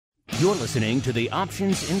You're listening to the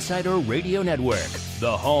Options Insider Radio Network,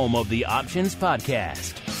 the home of the Options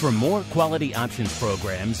Podcast. For more quality options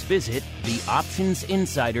programs, visit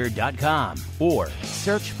theoptionsinsider.com or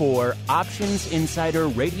search for Options Insider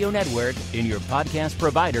Radio Network in your podcast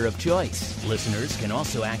provider of choice. Listeners can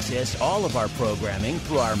also access all of our programming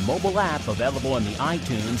through our mobile app available in the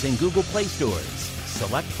iTunes and Google Play stores.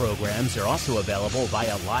 Select programs are also available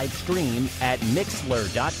via live stream at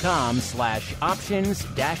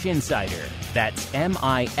mixlr.com/options-insider. That's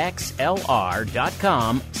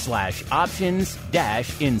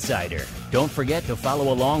mixlr.com/options-insider. Don't forget to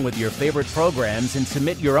follow along with your favorite programs and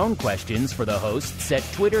submit your own questions for the hosts at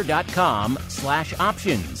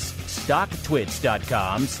twitter.com/options,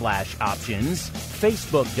 stocktwits.com/options,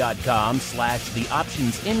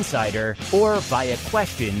 facebook.com/theoptionsinsider, or via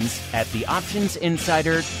questions at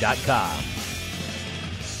theoptionsinsider.com.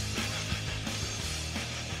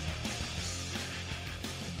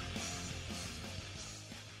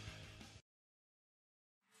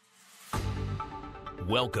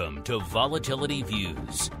 Welcome to Volatility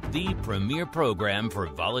Views, the premier program for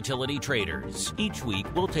volatility traders. Each week,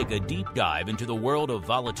 we'll take a deep dive into the world of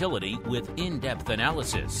volatility with in-depth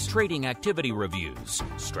analysis, trading activity reviews,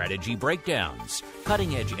 strategy breakdowns,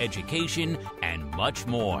 cutting-edge education, and much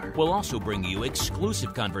more. We'll also bring you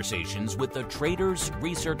exclusive conversations with the traders,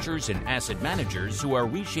 researchers, and asset managers who are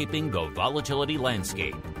reshaping the volatility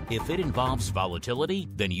landscape. If it involves volatility,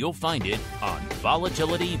 then you'll find it on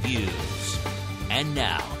Volatility Views. And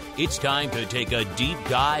now, it's time to take a deep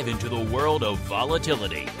dive into the world of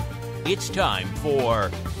volatility. It's time for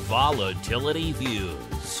Volatility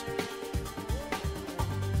Views.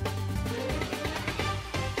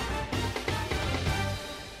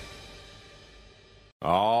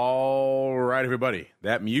 All right, everybody.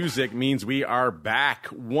 That music means we are back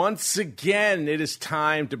once again. It is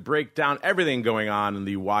time to break down everything going on in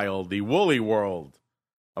the wild, the woolly world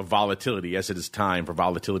of volatility. Yes, it is time for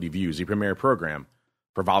Volatility Views, the premier program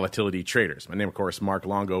for volatility traders. My name, of course, Mark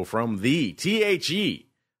Longo from the THE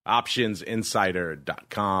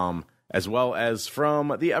optionsinsider.com, as well as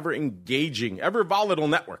from the ever-engaging, ever-volatile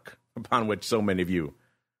network upon which so many of you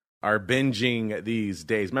are binging these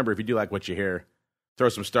days. Remember, if you do like what you hear, throw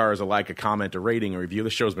some stars, a like, a comment, a rating, a review. The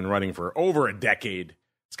show's been running for over a decade.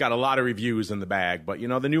 It's got a lot of reviews in the bag, but, you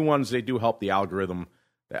know, the new ones, they do help the algorithm.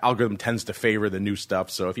 The algorithm tends to favor the new stuff,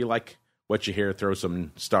 so if you like what you hear, throw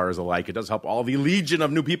some stars alike. It does help all the legion of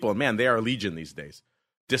new people, and man, they are a legion these days,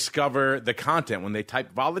 discover the content when they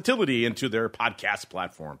type volatility into their podcast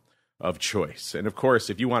platform of choice. And of course,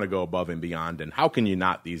 if you want to go above and beyond, and how can you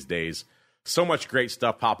not these days? So much great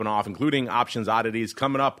stuff popping off, including options oddities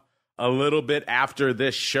coming up a little bit after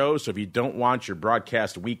this show. So if you don't want your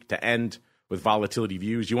broadcast week to end with volatility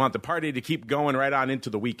views, you want the party to keep going right on into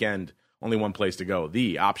the weekend, only one place to go,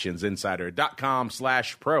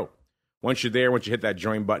 theoptionsinsider.com/pro. Once you're there, once you hit that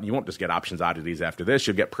join button, you won't just get options oddities after this.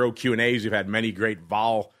 You'll get pro Q&As. We've had many great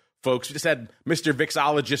vol folks. We just had Mr.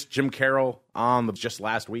 VIXologist Jim Carroll on just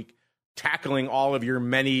last week, tackling all of your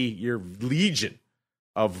legion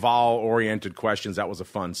of vol-oriented questions. That was a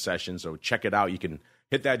fun session, so check it out. You can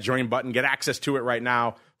hit that join button, get access to it right now.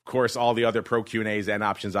 Of course, all the other pro Q&As and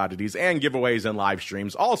options oddities and giveaways and live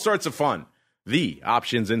streams, all sorts of fun.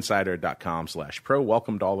 theoptionsinsider.com/pro.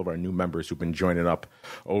 Welcome to all of our new members who've been joining up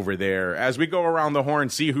over there. As we go around the horn,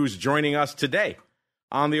 see who's joining us today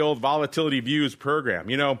on the old Volatility Views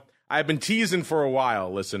program. You know, I've been teasing for a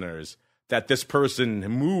while, listeners, that this person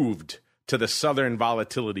moved to the southern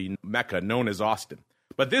volatility mecca known as Austin.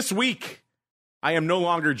 But this week, I am no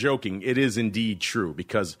longer joking. It is indeed true,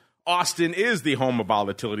 because Austin is the home of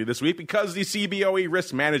volatility this week, because the CBOE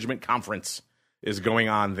Risk Management Conference is going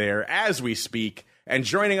on there as we speak. And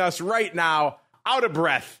joining us right now, out of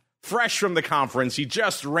breath, fresh from the conference, he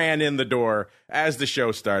just ran in the door as the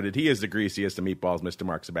show started. He is the greasiest of meatballs, Mr.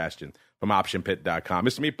 Mark Sebastian from OptionPit.com.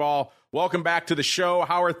 Mr. Meatball, welcome back to the show.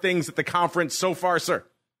 How are things at the conference so far, sir?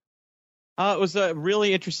 It was a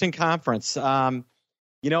really interesting conference. You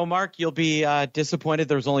know, Mark, you'll be disappointed.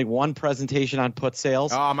 There was only one presentation on put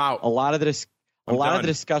sales. Oh, I'm out. A lot of the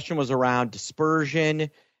discussion was around dispersion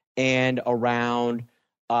and around,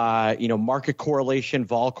 market correlation,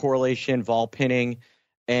 vol pinning,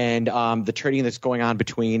 and the trading that's going on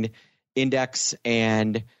between index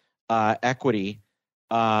and equity.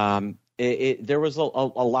 There was a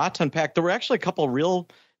lot to unpack. There were actually a couple of real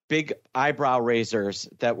big eyebrow raisers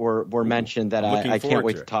that were mentioned that I can't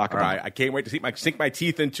wait to talk about. All right, I can't wait to sink my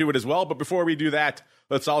teeth into it as well. But before we do that,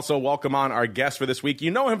 let's also welcome on our guest for this week.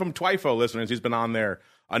 You know him from Twifo, listeners. He's been on there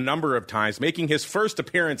a number of times, making his first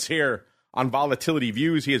appearance here on Volatility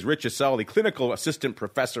Views. He is Rich EXCELL, the Clinical Assistant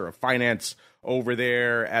Professor of Finance over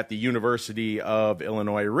there at the University of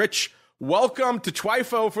Illinois. Rich, welcome to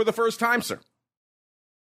TWIFO for the first time, sir.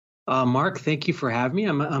 Mark, thank you for having me.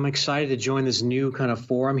 I'm excited to join this new kind of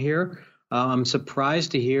forum here. I'm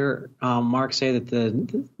surprised to hear Mark say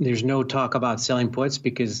that there's no talk about selling puts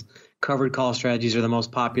because covered call strategies are the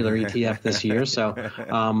most popular ETF this year. So,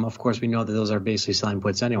 of course, we know that those are basically selling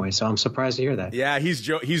puts anyway. So I'm surprised to hear that. Yeah, he's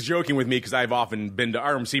joking with me because I've often been to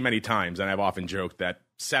RMC many times, and I've often joked that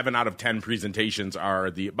 7 out of 10 presentations are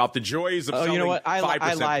about the joys of selling. You know what? I lied.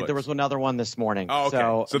 Puts. There was another one this morning. Oh,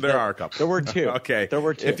 okay. So there are a couple. There were 2. Okay. There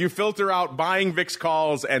were 2. If you filter out buying VIX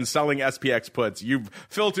calls and selling SPX puts, you've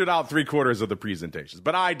filtered out 3/4 of the presentations.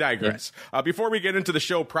 But I digress. Yeah. Before we get into the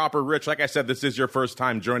show proper, Rich, like I said, this is your first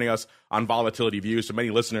time joining us on Volatility View. So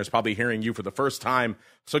many listeners probably hearing you for the first time.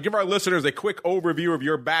 So give our listeners a quick overview of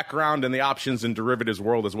your background in the options and derivatives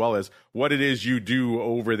world, as well as what it is you do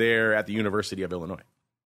over there at the University of Illinois.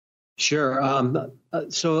 Sure.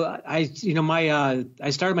 So I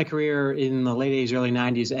started my career in the late 80s, early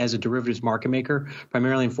 90s as a derivatives market maker,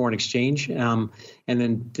 primarily in foreign exchange, and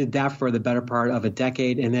then did that for the better part of a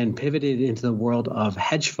decade, and then pivoted into the world of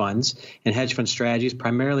hedge funds and hedge fund strategies,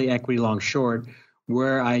 primarily equity long short,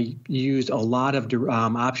 where I used a lot of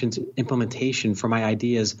options implementation for my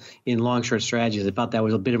ideas in long short strategies. I thought that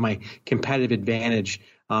was a bit of my competitive advantage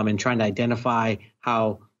in trying to identify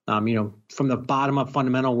how from the bottom up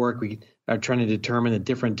fundamental work, we are trying to determine the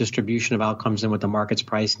different distribution of outcomes and what the market's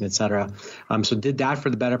pricing, et cetera. So did that for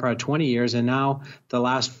the better part of 20 years. And now the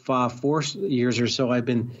last 4 years or so, I've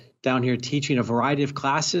been down here teaching a variety of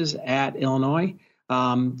classes at Illinois,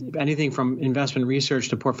 anything from investment research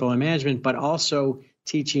to portfolio management, but also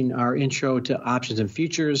teaching our intro to options and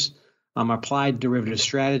futures, applied derivative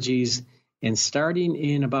strategies. And starting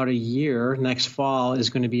in about a year, next fall, is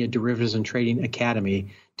going to be a derivatives and trading academy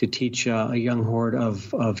to teach a young horde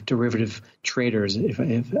of derivative traders,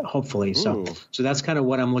 if hopefully. So that's kind of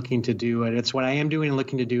what I'm looking to do. And it's what I am doing and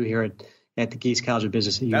looking to do here at the GIES College of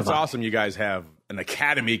Business. That's awesome. You guys have an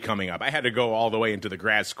academy coming up. I had to go all the way into the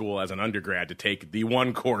grad school as an undergrad to take the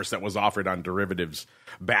one course that was offered on derivatives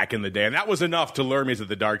back in the day. And that was enough to lure me to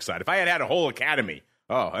the dark side. If I had had a whole academy,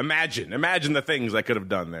 imagine the things I could have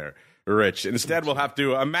done there, Rich. Instead, we'll have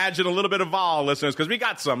to imagine a little bit of vol, listeners, because we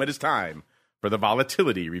got some. It is time for the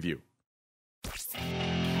Volatility Review.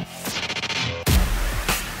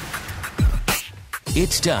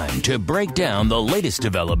 It's time to break down the latest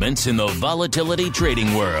developments in the volatility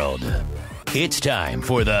trading world. It's time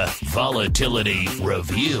for the Volatility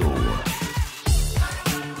Review.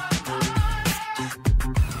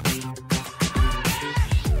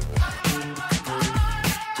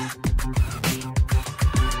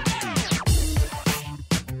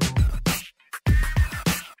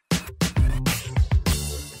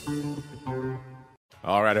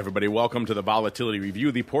 All right, everybody, welcome to the Volatility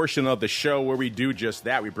Review, the portion of the show where we do just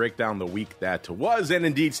that. We break down the week that was and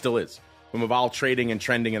indeed still is from a vol trading and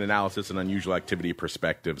trending and analysis and unusual activity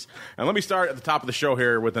perspectives. And let me start at the top of the show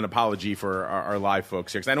here with an apology for our live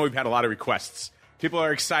folks here, because I know we've had a lot of requests. People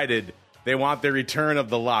are excited. They want the return of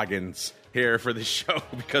the logins here for the show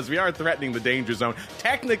because we are threatening the danger zone.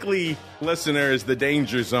 Technically, listeners, the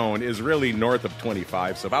danger zone is really north of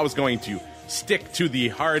 25. So if I was going to stick to the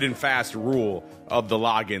hard and fast rule of the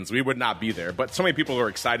logins, we would not be there. But so many people are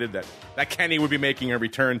excited that Kenny would be making a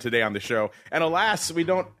return today on the show. And alas, we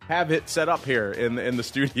don't have it set up here in the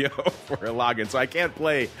studio for a login. So I can't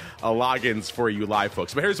play a logins for you live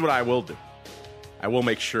folks. But here's what I will do. I will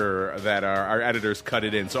make sure that our editors cut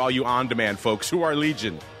it in. So all you on-demand folks who are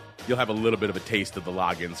legion, you'll have a little bit of a taste of the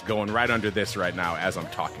logins going right under this right now as I'm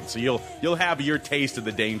talking. So you'll have your taste of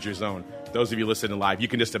the danger zone. Those of you listening live, you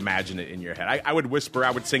can just imagine it in your head. I would whisper,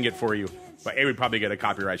 I would sing it for you, but A, would probably get a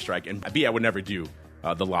copyright strike, and B, I would never do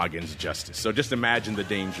the logins justice. So just imagine the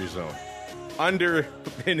danger zone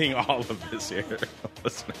underpinning all of this here,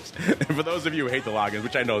 listeners. And for those of you who hate the logins,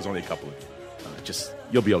 which I know is only a couple of you,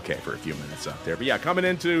 you'll be okay for a few minutes out there. But yeah, coming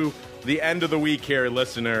into the end of the week here,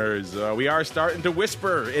 listeners, we are starting to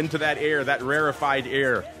whisper into that air, that rarefied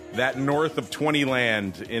air, that north of 20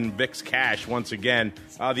 land in VIX cash once again.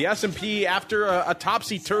 The S&P, after a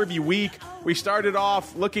topsy-turvy week, we started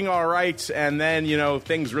off looking all right, and then,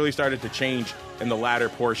 things really started to change in the latter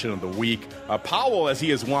portion of the week. Powell, as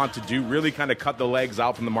he is wont to do, really kind of cut the legs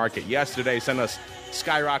out from the market yesterday, sent us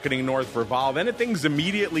skyrocketing north for vol. Then things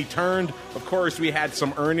immediately turned. Of course, we had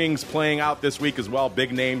some earnings playing out this week as well.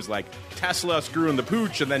 Big names like Tesla screwing the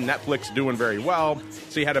pooch, and then Netflix doing very well.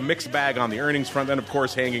 So you had a mixed bag on the earnings front. Then, of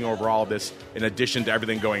course, hanging over all of this, in addition to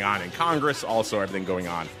everything going on in Congress, also everything going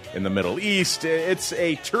on in the Middle East. It's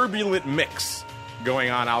a turbulent mix going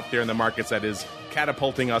on out there in the markets that is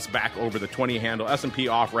catapulting us back over the 20 handle. S&P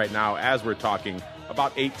off right now as we're talking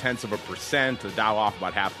about 0.8%. The Dow off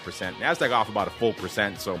about 0.5%. NASDAQ off about a full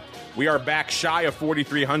percent. So we are back shy of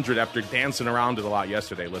 4,300 after dancing around it a lot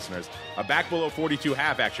yesterday, listeners. Back below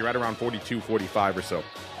 42.5, actually, right around 42.45 or so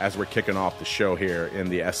as we're kicking off the show here in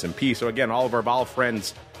the S&P. So again, all of our vol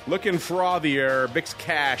friends looking frothier. VIX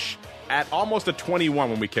cash at almost a 21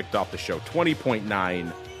 when we kicked off the show,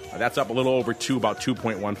 20.9. That's up a little over 2, about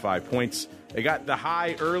 2.15 points. It got the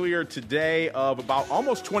high earlier today of about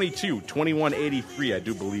almost 22, 21.83, I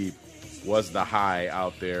do believe, was the high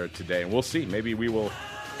out there today. And we'll see. Maybe we will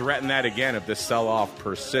threaten that again if this sell-off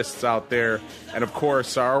persists out there. And, of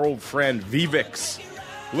course, our old friend VVIX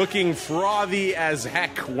looking frothy as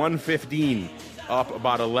heck, 115, up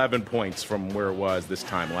about 11 points from where it was this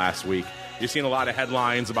time last week. You've seen a lot of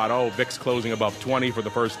headlines about, VIX closing above 20 for the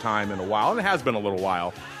first time in a while, and it has been a little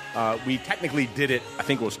while. We technically did it, I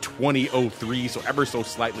think it was 2003, so ever so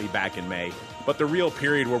slightly back in May. But the real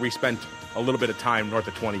period where we spent a little bit of time north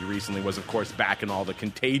of 20 recently was, of course, back in all the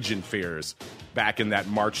contagion fears back in that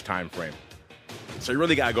March time frame. So you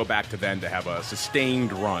really got to go back to then to have a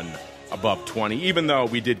sustained run above 20, even though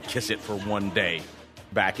we did kiss it for one day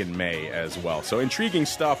back in May as well. So intriguing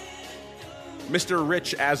stuff. Mr.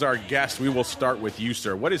 Rich, as our guest, we will start with you,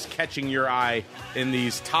 sir. What is catching your eye in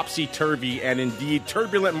these topsy-turvy and indeed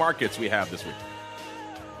turbulent markets we have this week?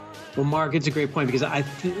 Well, Mark, it's a great point because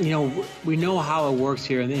we know how it works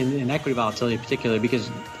here in equity volatility, particularly because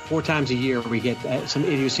 4 times a year we get some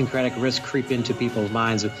idiosyncratic risk creep into people's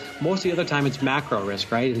minds. Most of the other time it's macro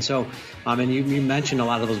risk, right? And so, and you mentioned a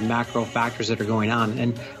lot of those macro factors that are going on.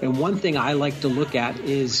 And one thing I like to look at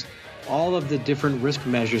is all of the different risk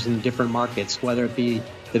measures in different markets, whether it be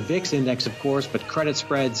the VIX index, of course, but credit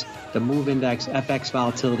spreads, the MOVE index, FX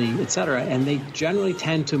volatility, et cetera. And they generally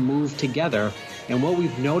tend to move together. And what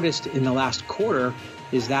we've noticed in the last quarter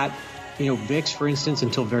is that, VIX, for instance,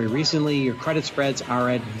 until very recently, your credit spreads are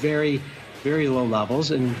at very, very low levels.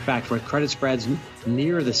 In fact, for credit spreads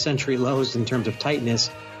near the century lows in terms of tightness.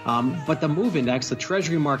 But the MOVE index, the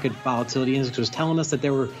Treasury market volatility index, was telling us that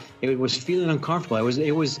it was feeling uncomfortable.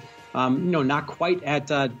 It was not quite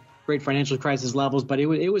at great financial crisis levels, but it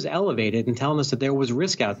was elevated and telling us that there was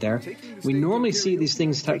risk out there. We normally see these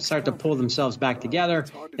things start to pull themselves back together.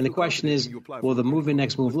 And the question is, will the MOVE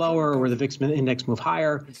index move lower or will the VIX index move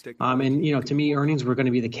higher? And to me, earnings were going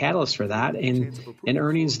to be the catalyst for that. And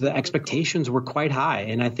earnings, the expectations were quite high.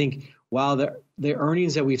 And I think while the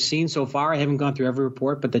earnings that we've seen so far, I haven't gone through every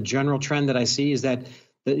report, but the general trend that I see is that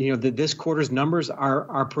this quarter's numbers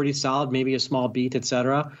are pretty solid, maybe a small beat, et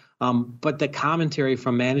cetera. But the commentary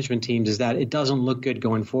from management teams is that it doesn't look good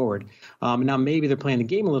going forward. Now, maybe they're playing the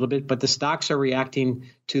game a little bit, but the stocks are reacting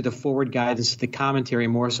to the forward guidance, to the commentary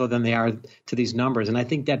more so than they are to these numbers. And I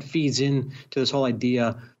think that feeds in to this whole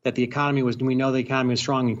idea that we know the economy was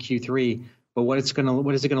strong in Q3, but what is it going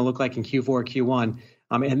to look like in Q4 or Q1?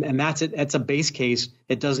 And that's it. That's a base case.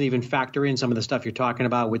 It doesn't even factor in some of the stuff you're talking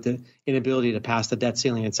about with the inability to pass the debt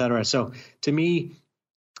ceiling, et cetera. So to me,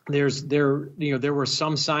 there were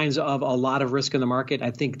some signs of a lot of risk in the market.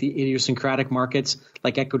 I think the idiosyncratic markets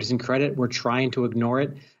like equities and credit, we're trying to ignore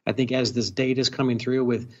it. I think as this data is coming through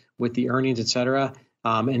with the earnings, et cetera,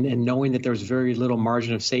 and knowing that there's very little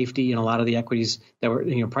margin of safety in a lot of the equities that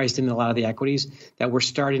were priced in a lot of the equities, that we're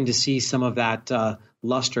starting to see some of that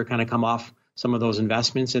luster kind of come off some of those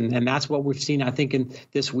investments. And that's what we've seen, I think, in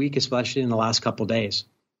this week, especially in the last couple of days.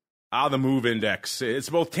 The MOVE index. It's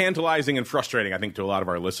both tantalizing and frustrating, I think, to a lot of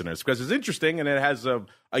our listeners because it's interesting and it has a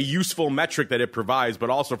useful metric that it provides, but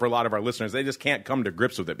also for a lot of our listeners, they just can't come to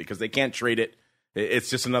grips with it because they can't trade it. It's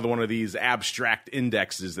just another one of these abstract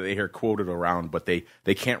indexes that they hear quoted around, but they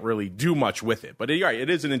can't really do much with it. But you're right, it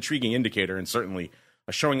is an intriguing indicator and certainly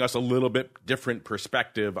showing us a little bit different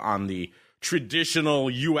perspective on the traditional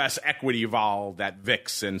U.S. equity vol that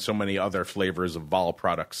VIX and so many other flavors of vol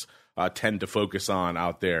products tend to focus on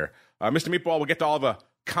out there. Mr. Meatball, we'll get to all the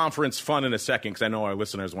conference fun in a second because I know our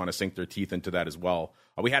listeners want to sink their teeth into that as well.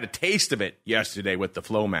 We had a taste of it yesterday with the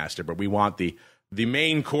Flowmaster, but we want the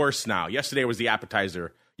main course now. Yesterday was the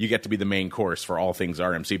appetizer. You get to be the main course for all things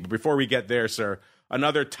RMC. But before we get there, sir,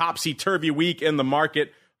 another topsy-turvy week in the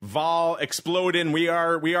market. Vol exploding. We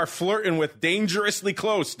are flirting with dangerously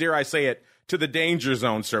close, dare I say it, to the danger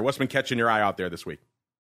zone, sir. What's been catching your eye out there this week?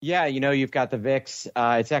 Yeah, you've got the VIX.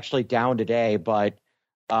 It's actually down today, but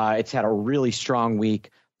it's had a really strong week.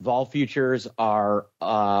 Vol futures are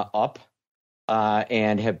up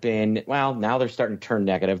and have been, now they're starting to turn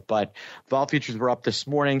negative, but vol futures were up this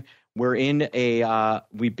morning. We've been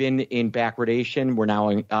in backwardation. We're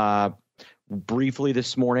now briefly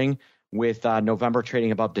this morning. with November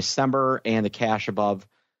trading above December and the cash above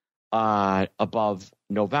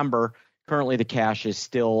November. Currently, the cash is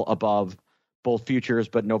still above both futures,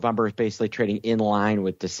 but November is basically trading in line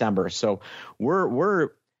with December. So we're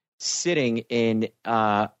sitting in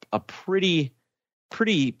a pretty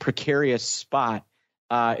precarious spot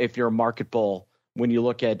if you're a market bull. When you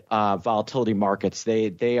look at volatility markets,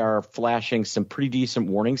 they are flashing some pretty decent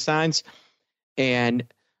warning signs, and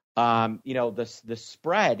the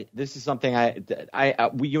spread. This is something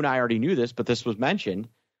you and I already knew this, but this was mentioned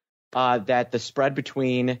that the spread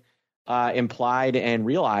between implied and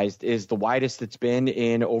realized is the widest it's been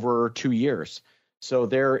in over 2 years. So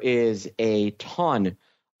there is a ton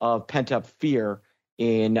of pent up fear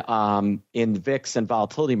in VIX and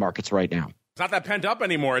volatility markets right now. It's not that pent up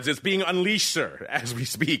anymore. It's being unleashed, sir, as we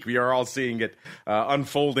speak. We are all seeing it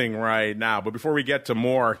unfolding right now. But before we get to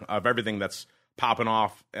more of everything that's popping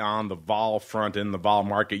off on the vol front in the vol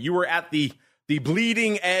market, you were at the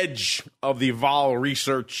bleeding edge of the vol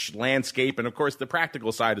research landscape, and of course the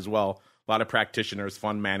practical side as well. A lot of practitioners,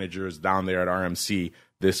 fund managers down there at RMC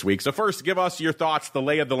this week. So first, give us your thoughts, the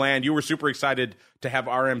lay of the land. You were super excited to have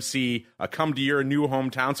RMC come to your new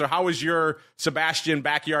hometown. So how was your Sebastian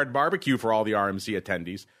backyard barbecue for all the RMC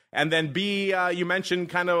attendees? And then B, you mentioned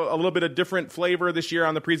kind of a little bit of different flavor this year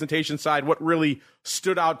on the presentation side. What really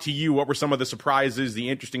stood out to you? What were some of the surprises, the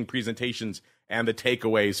interesting presentations, and the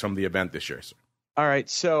takeaways from the event this year, sir? All right.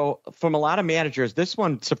 So from a lot of managers, this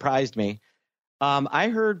one surprised me. I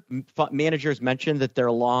heard managers mention that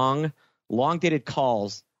they're long-dated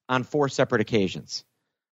calls on 4 separate occasions,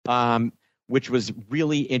 which was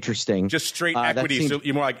really interesting. Just straight equity, so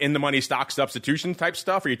you're more like in-the-money stock substitution type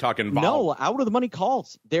stuff, or are you talking vol? No, out-of-the-money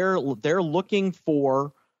calls. They're looking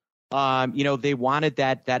for, they wanted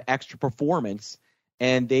that extra performance,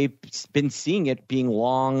 and they've been seeing it being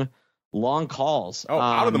long calls. Oh,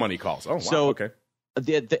 out-of-the-money calls. Oh, wow, so, okay.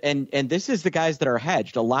 And this is the guys that are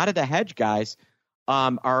hedged. A lot of the hedge guys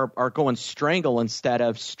are going strangle instead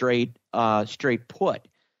of straight put.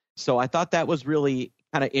 So I thought that was really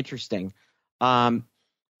kind of interesting.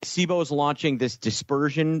 CBOE is launching this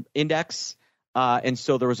dispersion index, and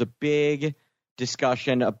so there was a big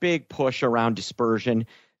discussion, a big push around dispersion.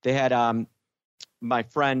 They had my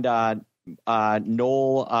friend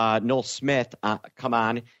Noel Smith come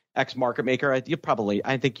on, ex-market maker. I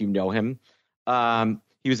think you know him.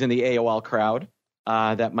 He was in the AOL crowd.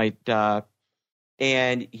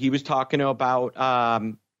 And he was talking about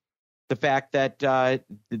the fact that the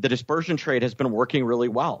dispersion trade has been working really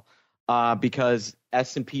well because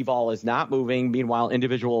S&P vol is not moving. Meanwhile,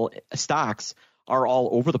 individual stocks are all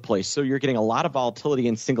over the place. So you're getting a lot of volatility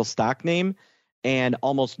in single stock name and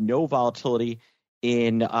almost no volatility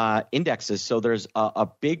in indexes. So there's a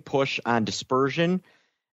big push on dispersion.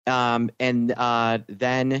 And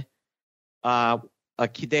then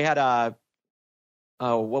they had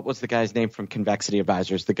what was the guy's name from Convexity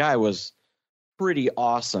Advisors? The guy was pretty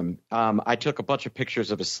awesome. I took a bunch of pictures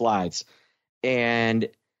of his slides, and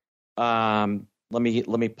let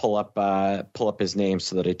me pull up his name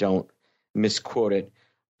so that I don't misquote it.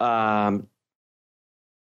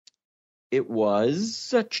 It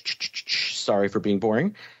was sorry for being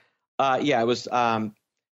boring. It was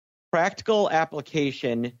practical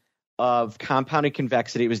application of compounded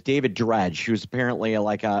convexity. It was David Dredge, who's apparently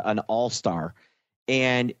an all-star.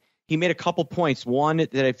 And he made a couple points. One,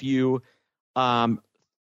 that if you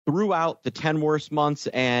threw out the 10 worst months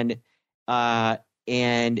and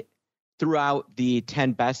threw out the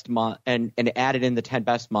 10 best month and added in the 10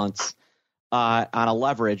 best months on a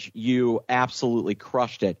leverage, you absolutely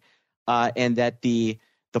crushed it. And that the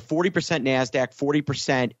 40% NASDAQ,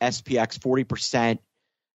 40% SPX, 40%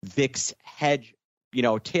 VIX hedge,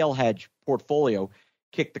 tail hedge portfolio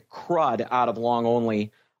kicked the crud out of long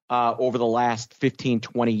only over the last 15,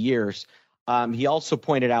 20 years. He also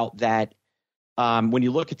pointed out that when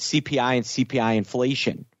you look at CPI and CPI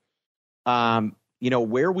inflation,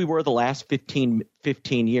 where we were the last 15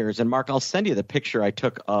 years, and Mark, I'll send you the picture I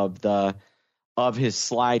took of his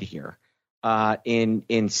slide here in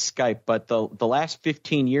Skype, but the last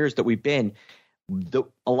 15 years that we've been,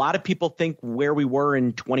 a lot of people think where we were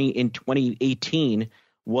in 2018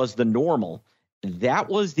 was the normal. That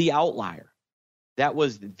was the outlier. That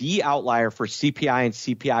was the outlier for CPI and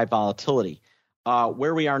CPI volatility.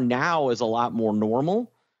 Where we are now is a lot more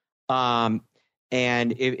normal. And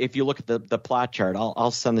if you look at the plot chart,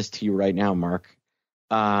 I'll send this to you right now, Mark,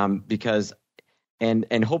 because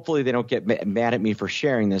and hopefully they don't get mad at me for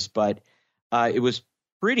sharing this, but it was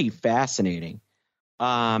pretty fascinating.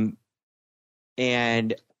 So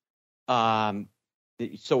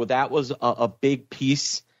that was a big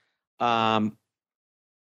piece.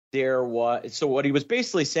 so what he was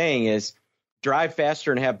basically saying is drive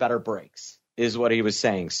faster and have better brakes is what he was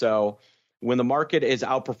saying. So when the market is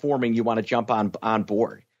outperforming, you want to jump on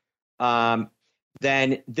board.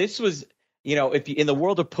 Then this was, if you, in the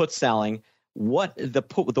world of put selling, what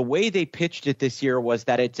the way they pitched it this year was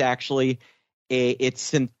that it's actually it's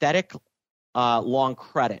synthetic long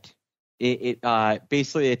credit.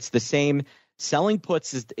 Basically it's the same. Selling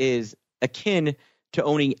puts is akin to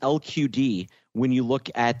owning LQD when you look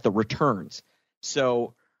at the returns.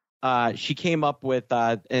 So she came up with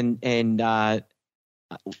and I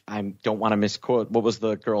don't want to misquote. What was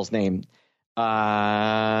the girl's name?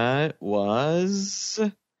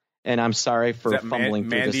 And I'm sorry for fumbling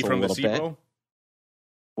through this a little bit.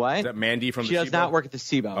 What? Is that Mandy from the She does SEBO? not work at the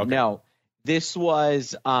SEBO. Okay. No. This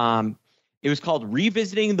was it was called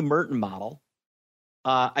Revisiting the Merton Model,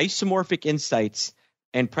 Isomorphic Insights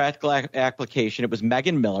and Practical Application. It was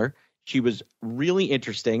Megan Miller. She was really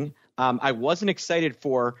interesting. I wasn't excited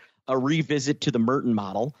for a revisit to the Merton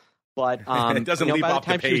model, but it doesn't leap by the off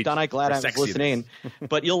the time she was page done, I'm glad I was listening.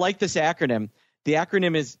 But you'll like this acronym. The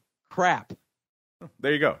acronym is CRAP.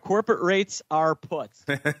 There you go. Corporate rates are puts.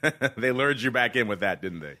 They lured you back in with that,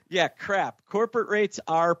 didn't they? Yeah, CRAP. Corporate rates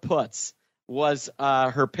are puts was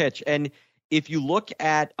her pitch. And if you look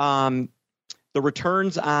at the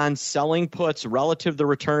returns on selling puts relative to the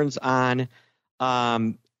returns on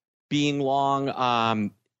being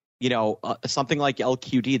long, something like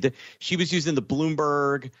LQD, she was using the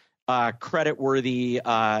Bloomberg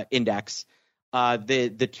creditworthy index.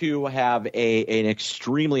 The two have an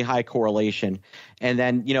extremely high correlation. And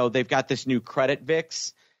then, they've got this new credit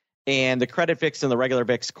VIX, and the credit VIX and the regular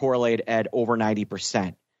VIX correlate at over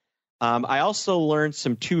 90%. I also learned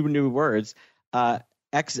two new words,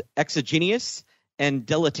 exogenous and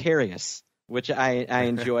deleterious, which I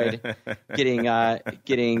enjoyed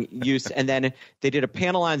getting used. And then they did a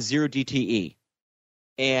panel on zero DTE.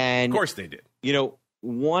 And of course they did.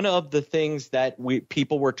 One of the things that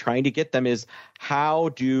people were trying to get them is, how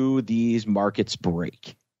do these markets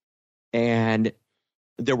break? And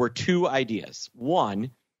there were two ideas. One,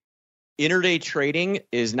 intraday trading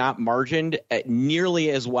is not margined nearly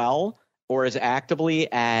as well or as actively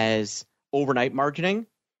as overnight margining.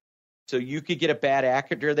 So you could get a bad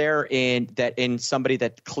actor there in somebody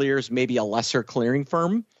that clears maybe a lesser clearing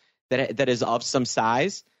firm that is of some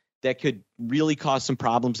size that could really cause some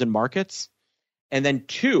problems in markets. And then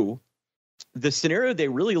two, the scenario they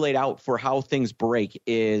really laid out for how things break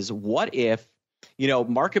is, what if,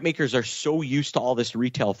 market makers are so used to all this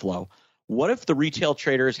retail flow. What if the retail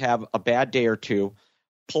traders have a bad day or two,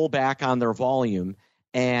 pull back on their volume,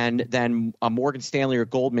 and then a Morgan Stanley or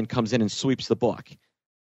Goldman comes in and sweeps the book?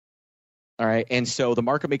 All right. And so the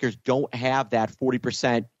market makers don't have that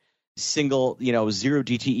 40% single, zero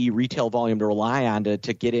DTE retail volume to rely on to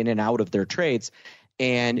get in and out of their trades.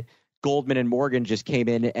 And Goldman and Morgan just came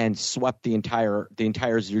in and swept the entire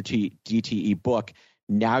zero DTE book.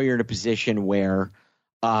 Now you're in a position where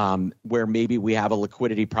maybe we have a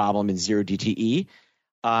liquidity problem in zero DTE,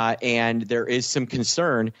 and there is some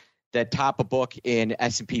concern that top of book in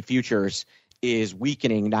S&P futures is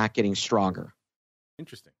weakening, not getting stronger.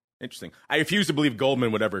 Interesting. I refuse to believe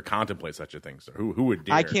Goldman would ever contemplate such a thing. So who would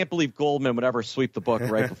dare? I can't believe Goldman would ever sweep the book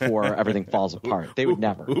right before everything falls apart. They would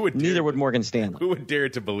never. Neither would Morgan Stanley. Who would dare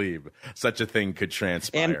to believe such a thing could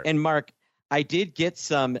transpire? And Mark, I did get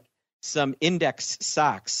some index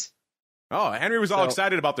socks. Oh, Henry was all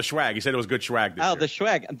excited about the swag. He said it was good swag this year. The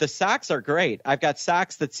swag. The socks are great. I've got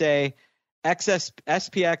socks that say SPX,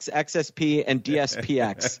 XSP, and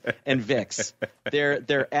DSPX and VIX.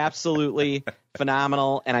 They're absolutely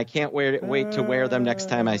phenomenal, and I can't wait to wear them next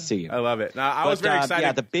time I see you. I love it. Now, I was very excited.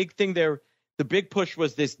 Yeah, the big thing there, the big push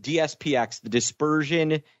was this DSPX, the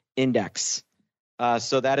dispersion index.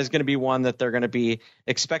 So that is going to be one that they're going to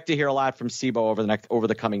expect to hear a lot from CBOE over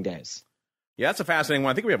the coming days. Yeah, that's a fascinating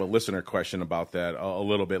one. I think we have a listener question about that a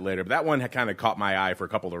little bit later. But that one had kind of caught my eye for a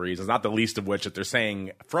couple of reasons, not the least of which that they're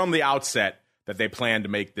saying from the outset that they plan to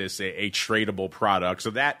make this a tradable product.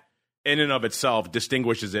 So that in and of itself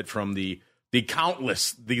distinguishes it from the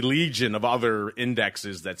legion of other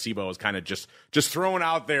indexes that CBOE is kind of just throwing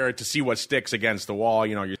out there to see what sticks against the wall.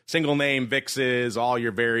 Your single name VIXes, all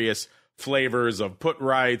your various flavors of put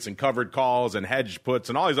rights and covered calls and hedge puts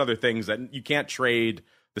and all these other things that you can't trade.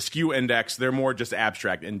 The SKU index, they're more just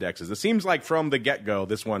abstract indexes. It seems like from the get-go,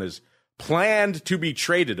 this one is planned to be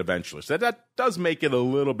traded eventually. So that does make it a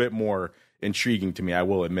little bit more intriguing to me, I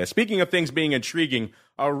will admit. Speaking of things being intriguing,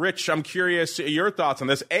 Rich, I'm curious your thoughts on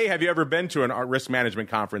this. A, have you ever been to a risk management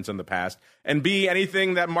conference in the past? And B,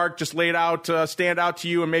 anything that Mark just laid out stand out to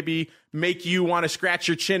you and maybe make you want to scratch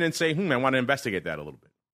your chin and say, I want to investigate that a little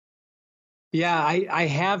bit? Yeah, I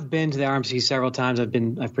have been to the RMC several times.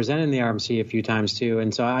 I've presented in the RMC a few times too,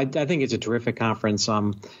 and so I think it's a terrific conference.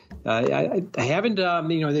 I haven't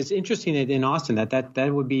it's interesting in Austin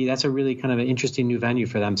that's a really kind of an interesting new venue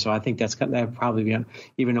for them. So I think that would probably be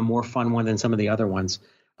even a more fun one than some of the other ones.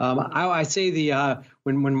 I say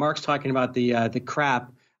when Mark's talking about the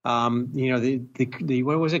crap. The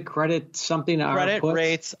what was it? Credit something? Credit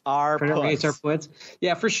rates are puts.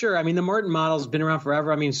 Yeah, for sure. I mean, the Martin model's been around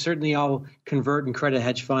forever. I mean, certainly all convert and credit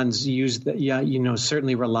hedge funds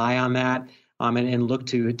certainly rely on that and look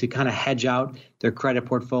to kind of hedge out their credit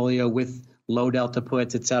portfolio with low delta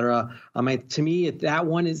puts, et cetera. To me,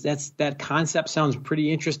 that concept sounds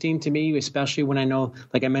pretty interesting to me, especially when I know,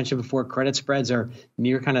 like I mentioned before, credit spreads are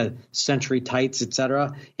near kind of century tights, et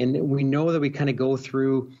cetera. And we know that we kind of go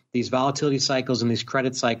through these volatility cycles and these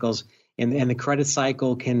credit cycles, and the credit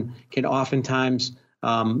cycle can oftentimes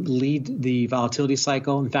lead the volatility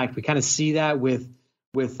cycle. In fact, we kind of see that with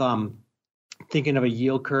thinking of a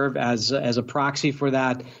yield curve as a proxy for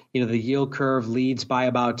that. The yield curve leads by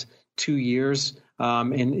about 2 years,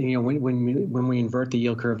 when we invert the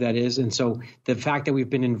yield curve, that is. And so the fact that we've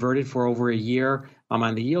been inverted for over a year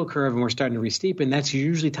on the yield curve and we're starting to re-steepen, that's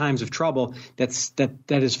usually times of trouble. That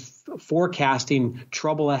is forecasting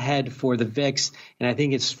trouble ahead for the VIX, and I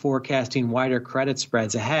think it's forecasting wider credit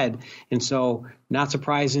spreads ahead. And so, not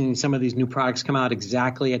surprising, some of these new products come out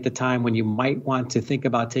exactly at the time when you might want to think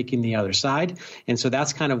about taking the other side. And so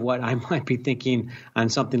that's kind of what I might be thinking on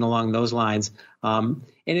something along those lines. And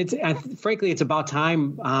frankly, it's about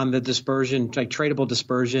time the dispersion, like tradable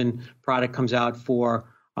dispersion product comes out for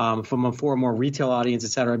a more retail audience,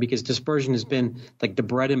 et cetera, because dispersion has been like the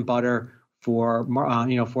bread and butter for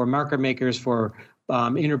market makers, for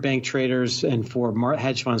interbank traders, and for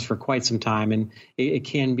hedge funds for quite some time. And it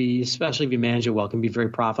can be, especially if you manage it well, can be very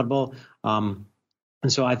profitable. And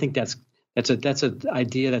so I think that's an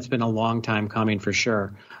idea that's been a long time coming for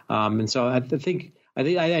sure. And so I think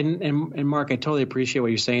Mark, I totally appreciate what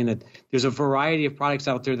you're saying, that there's a variety of products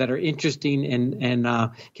out there that are interesting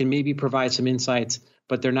and can maybe provide some insights,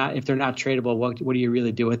 but if they're not tradable, what do you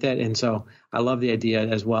really do with it? And so I love the idea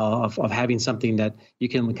as well of having something that you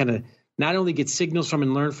can kind of not only get signals from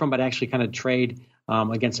and learn from, but actually kind of trade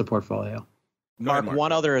against the portfolio. Mark,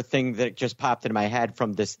 one other thing that just popped into my head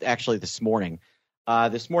from this morning.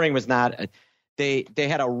 This morning was not they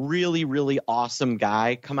had a really, really awesome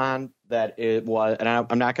guy come on that it was, and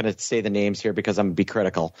I'm not going to say the names here because I'm going to be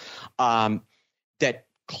critical, that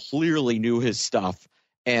clearly knew his stuff,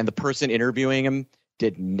 and the person interviewing him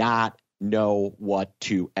did not know what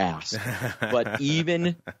to ask. But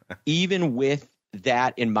even with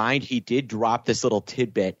that in mind, he did drop this little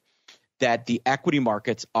tidbit that the equity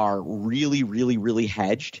markets are really, really, really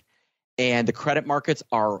hedged, and the credit markets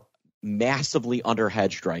are massively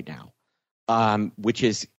underhedged right now, which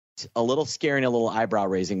is a little scary and a little eyebrow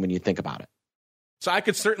raising when you think about it. So I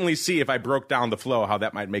could certainly see, if I broke down the flow, how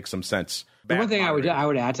that might make some sense. The one thing I would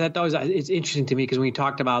add to that, though, is it's interesting to me because when we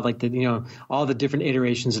talked about like all the different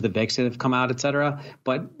iterations of the VIX that have come out, et cetera.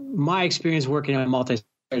 But my experience working on a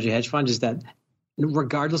multi-strategy hedge fund is that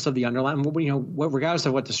regardless of the underlying, regardless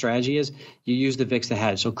of what the strategy is, you use the VIX to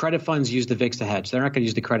hedge. So credit funds use the VIX to hedge. They're not going to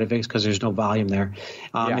use the credit VIX because there's no volume there.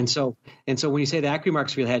 And so when you say the equity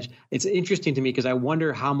markets feel hedge, it's interesting to me because I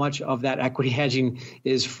wonder how much of that equity hedging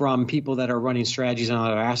is from people that are running strategies on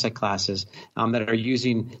other asset classes that are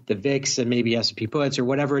using the VIX and maybe S&P puts or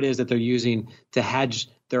whatever it is that they're using to hedge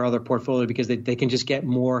their other portfolio because they can just get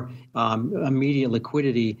more immediate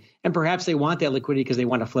liquidity. And perhaps they want that liquidity because they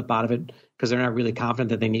want to flip out of it because they're not really confident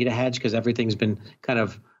that they need a hedge because everything's been kind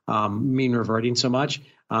of mean reverting so much.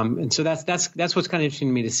 And so that's what's kind of interesting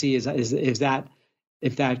to me to see is that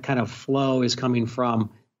if that kind of flow is coming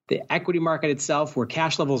from the equity market itself where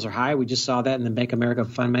cash levels are high. We just saw that in the Bank of America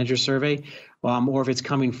Fund Manager Survey, or if it's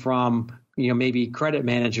coming from maybe credit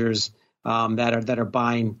managers that are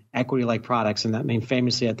buying equity-like products, and that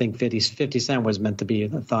famously, I think 50 Cent was meant to be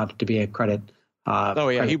thought to be a credit.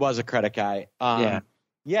 He was a credit guy. But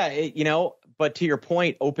to your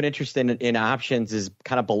point, open interest in options is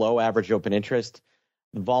kind of below average open interest.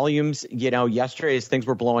 Volumes, yesterday as things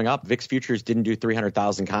were blowing up, VIX futures didn't do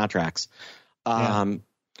 300,000 contracts.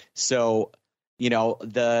 So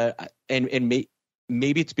maybe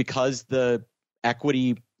it's because the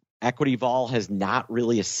equity vol has not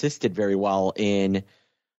really assisted very well in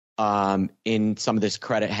some of this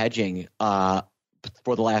credit hedging for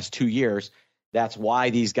the last 2 years. That's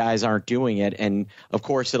why these guys aren't doing it, and of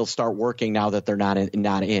course, it'll start working now that they're not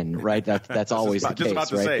in. Right? That's always the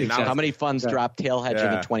case, right? How many funds dropped tail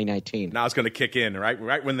hedging in 2019? Now it's going to kick in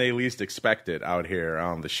right when they least expect it out here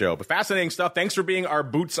on the show. But fascinating stuff. Thanks for being our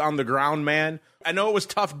boots on the ground, man. I know it was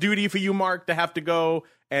tough duty for you, Mark, to have to go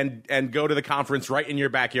and go to the conference right in your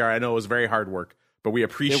backyard. I know it was very hard work, but we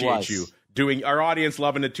appreciate you. Our audience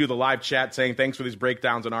loving it too, the live chat saying thanks for these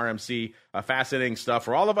breakdowns on RMC, fascinating stuff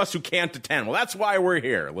for all of us who can't attend. Well, that's why we're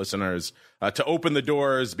here, listeners, to open the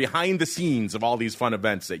doors behind the scenes of all these fun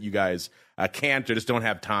events that you guys can't or just don't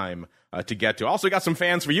have time to get to. Also, got some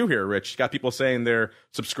fans for you here, Rich. Got people saying they're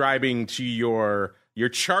subscribing to your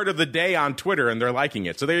chart of the day on Twitter and they're liking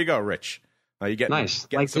it. So there you go, Rich. You get nice.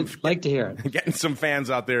 Like to hear it. Getting some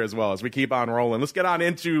fans out there as well as we keep on rolling. Let's get on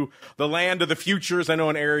into the land of the futures. I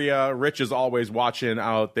know an area Rich is always watching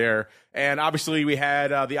out there. And obviously we had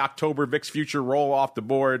the October VIX future roll off the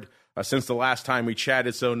board since the last time we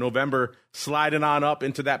chatted. So November sliding on up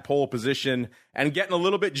into that pole position and getting a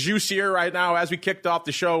little bit juicier right now. As we kicked off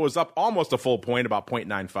the show, it was up almost a full point, about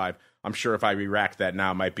 0.95. I'm sure if I re-rack that now,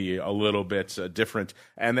 it might be a little bit different.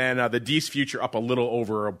 And then the DEES future up a little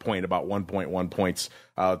over a point, about 1.1 points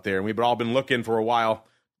out there. And we've all been looking for a while.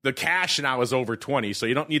 The cash now is over 20, so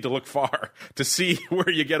you don't need to look far to see where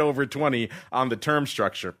you get over 20 on the term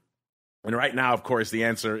structure. And right now, of course, the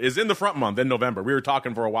answer is in the front month, in November. We were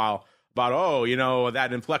talking for a while about,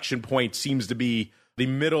 that inflection point seems to be the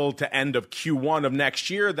middle to end of Q1 of next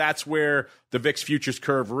year. That's where the VIX futures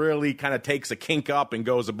curve really kind of takes a kink up and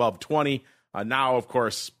goes above 20. Now, of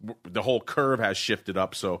course, the whole curve has shifted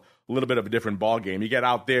up, so a little bit of a different ball game. You get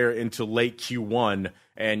out there into late Q1,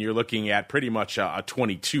 and you're looking at pretty much a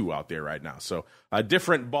 22 out there right now. So a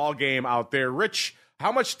different ball game out there. Rich,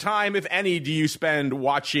 how much time, if any, do you spend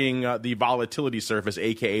watching the volatility surface,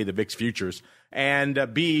 a.k.a. the VIX futures? And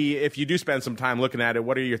B, if you do spend some time looking at it,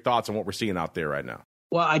 what are your thoughts on what we're seeing out there right now?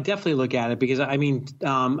 Well, I definitely look at it because,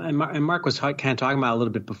 and Mark was kind of talking about a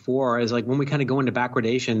little bit before, is like when we kind of go into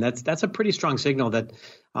backwardation, that's a pretty strong signal that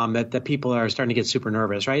that people are starting to get super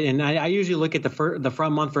nervous, right? And I usually look at the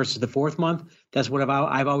front month versus the fourth month. That's what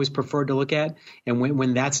I've always preferred to look at. And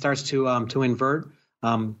when that starts to invert,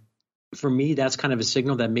 for me, that's kind of a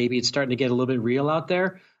signal that maybe it's starting to get a little bit real out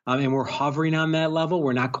there. And we're hovering on that level.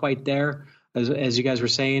 We're not quite there, as you guys were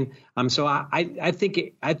saying. So I think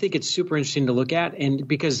it's super interesting to look at, and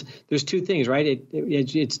because there's two things, right?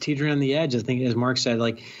 It's teetering on the edge. I think, as Mark said,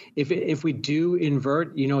 like if we do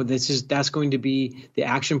invert, that's going to be the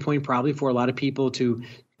action point probably for a lot of people to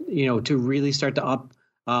really start to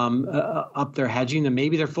up their hedging. And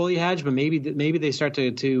maybe they're fully hedged, but maybe they start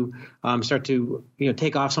to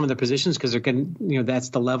take off some of their positions because they're that's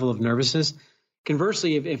the level of nervousness.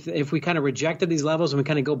 Conversely, if we kind of rejected these levels and we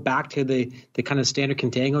kind of go back to the kind of standard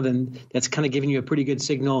contango, then that's kind of giving you a pretty good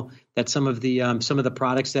signal that some of the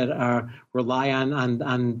products that rely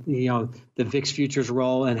on the VIX futures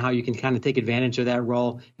roll and how you can kind of take advantage of that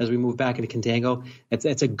roll as we move back into contango.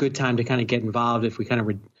 That's a good time to kind of get involved if we kind of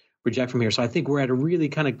reject from here. So I think we're at a really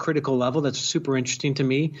kind of critical level that's super interesting to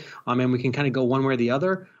me, and we can kind of go one way or the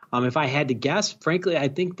other. If I had to guess, frankly, I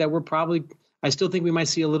think that I still think we might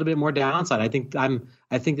see a little bit more downside. I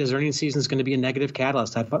think this earnings season is going to be a negative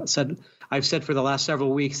catalyst. I've said for the last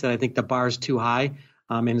several weeks that I think the bar is too high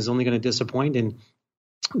and is only going to disappoint. And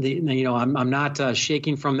I'm not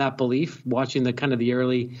shaking from that belief. Watching the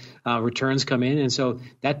early returns come in, and so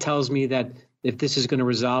that tells me that if this is going to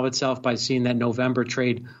resolve itself by seeing that November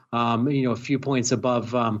trade, a few points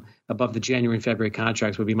above the January and February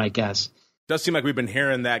contracts would be my guess. Does seem like we've been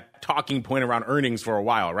hearing that talking point around earnings for a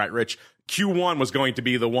while, right, Rich? Q1 was going to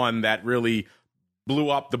be the one that really blew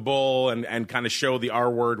up the bull and kind of showed the R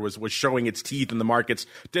word, was showing its teeth in the markets.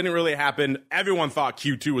 Didn't really happen. Everyone thought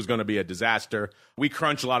Q2 was going to be a disaster. We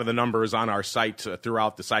crunched a lot of the numbers on our site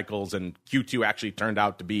throughout the cycles, and Q2 actually turned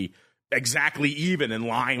out to be exactly even in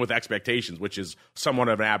line with expectations, which is somewhat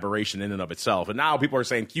of an aberration in and of itself. And now people are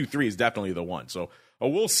saying Q3 is definitely the one. So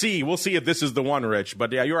we'll see. We'll see if this is the one, Rich.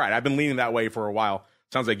 But yeah, you're right. I've been leaning that way for a while.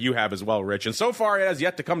 Sounds like you have as well, Rich. And so far, it has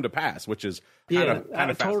yet to come to pass, which is kind of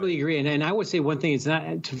I totally agree. And I would say one thing,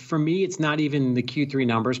 for me, it's not even the Q3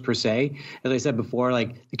 numbers per se. As I said before,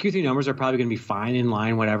 like the Q3 numbers are probably going to be fine, in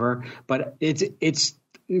line, whatever. But it's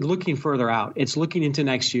looking further out. It's looking into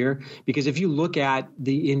next year, because if you look at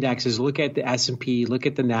the indexes, look at the S&P, look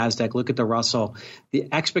at the NASDAQ, look at the Russell, the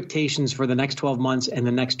expectations for the next 12 months and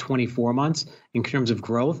the next 24 months in terms of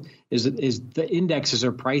growth is the indexes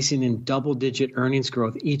are pricing in double-digit earnings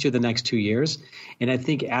growth each of the next 2 years. And I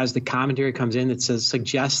think as the commentary comes in that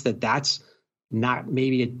suggests that that's not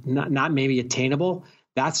maybe attainable,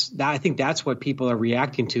 I think that's what people are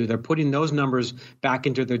reacting to. They're putting those numbers back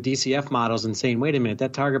into their DCF models and saying, wait a minute,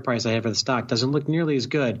 that target price I have for the stock doesn't look nearly as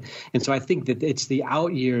good. And so I think that it's the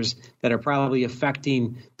out years that are probably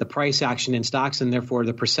affecting the price action in stocks and therefore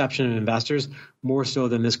the perception of investors more so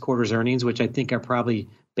than this quarter's earnings, which I think are probably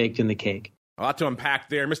baked in the cake. A lot to unpack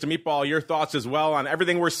there. Mr. Meatball, your thoughts as well on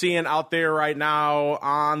everything we're seeing out there right now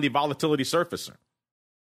on the volatility surface, sir?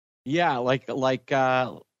 Yeah, like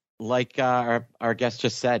our guest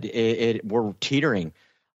just said, we're teetering.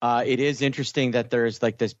 It is interesting that there's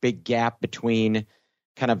like this big gap between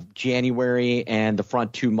kind of January and the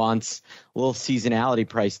front 2 months, a little seasonality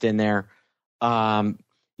priced in there.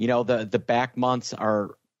 The back months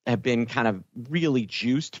have been kind of really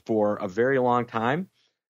juiced for a very long time.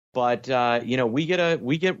 But we get an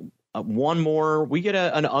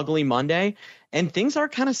ugly Monday, and things are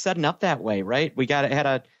kind of setting up that way, right? We had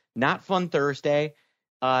a not fun Thursday.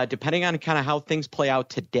 Depending on kind of how things play out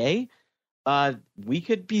today, we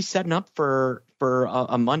could be setting up for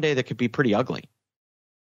a Monday that could be pretty ugly.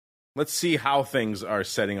 Let's see how things are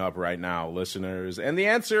setting up right now, listeners. And the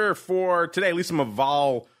answer for today, at least from a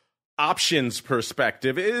vol options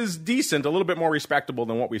perspective, is decent, a little bit more respectable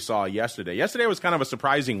than what we saw yesterday. Yesterday was kind of a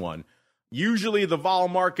surprising one. Usually the vol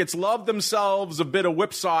markets love themselves a bit of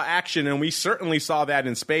whipsaw action, and we certainly saw that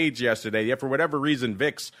in spades yesterday. Yet for whatever reason,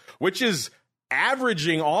 VIX, which is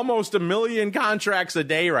averaging almost 1 million contracts a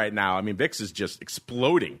day right now. I mean, VIX is just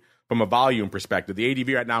exploding from a volume perspective. The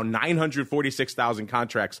ADV right now, 946,000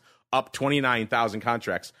 contracts, up 29,000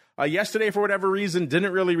 contracts. Yesterday, for whatever reason,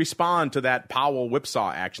 didn't really respond to that Powell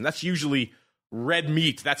whipsaw action. That's usually red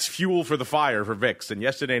meat. That's fuel for the fire for VIX. And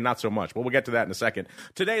yesterday, not so much. But we'll get to that in a second.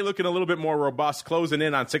 Today, looking a little bit more robust, closing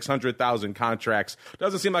in on 600,000 contracts.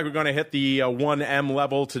 Doesn't seem like we're going to hit the 1M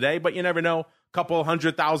level today, but you never know. Couple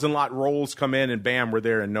 100,000 lot rolls come in, and bam, we're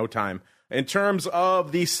there in no time. In terms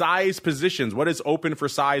of the size positions, what is open for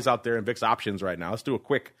size out there in VIX options right now? Let's do a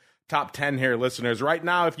quick top 10 here, listeners. Right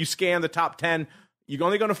now, if you scan the top 10, you're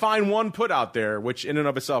only going to find one put out there, which in and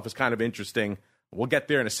of itself is kind of interesting. We'll get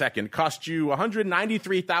there in a second. It cost you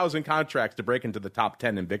 193,000 contracts to break into the top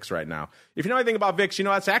 10 in VIX right now. If you know anything about VIX,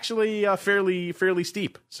 that's actually fairly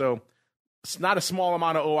steep. So it's not a small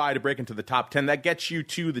amount of OI to break into the top 10. That gets you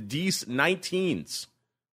to the D's 19s.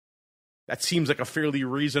 That seems like a fairly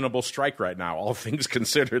reasonable strike right now, all things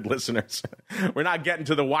considered, listeners. We're not getting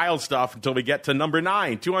to the wild stuff until we get to number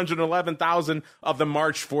 9, 211,000 of the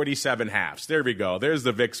March 47 halves. There we go. There's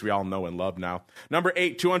the VIX we all know and love now. Number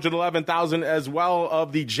 8, 211,000 as well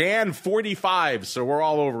of the Jan 45. So we're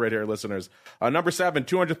all over it here, listeners. Number 7,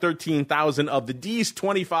 213,000 of the D's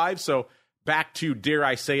 25. So back to, dare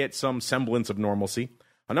I say it, some semblance of normalcy.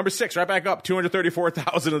 Number 6, right back up,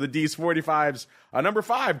 234,000 of the D's 45s. Number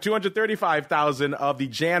 5, 235,000 of the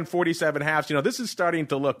Jan 47 halves. This is starting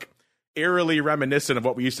to look eerily reminiscent of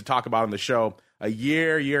what we used to talk about on the show a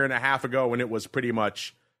year and a half ago when it was pretty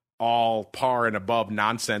much all par and above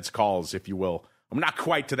nonsense calls, if you will. I'm not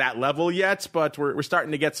quite to that level yet, but we're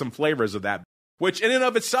starting to get some flavors of that, which in and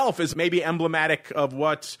of itself is maybe emblematic of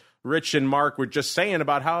what Rich and Mark were just saying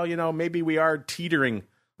about how, maybe we are teetering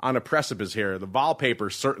on a precipice here. The vol paper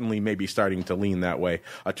certainly may be starting to lean that way.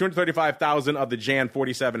 235,000 of the Jan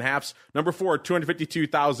 47 halves. Number 4,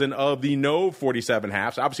 252,000 of the Nove 47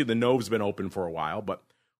 halves. Obviously, the Nove's been open for a while, but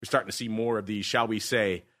we're starting to see more of the, shall we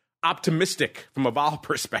say, optimistic from a vol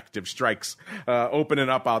perspective strikes opening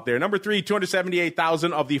up out there. Number 3,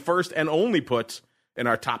 278,000 of the first and only put in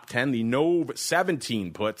our top 10, the Nove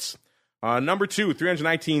 17 puts. Number 2,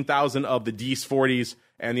 319,000 of the D's 40s.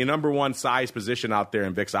 And the number 1 size position out there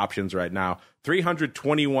in VIX options right now,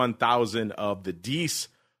 321,000 of the D's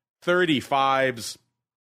 35s.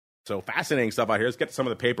 So fascinating stuff out here. Let's get to some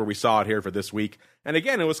of the paper we saw out here for this week. And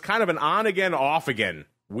again, it was kind of an on-again, off-again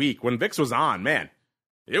week. When VIX was on, man,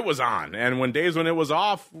 it was on. And when days when it was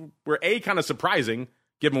off were A, kind of surprising,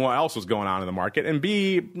 given what else was going on in the market, and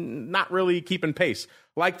B, not really keeping pace.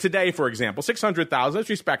 Like today, for example, 600,000.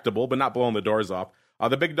 It's respectable, but not blowing the doors off.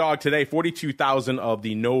 The big dog today, 42,000 of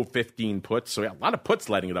the Nove 15 puts. So yeah, a lot of puts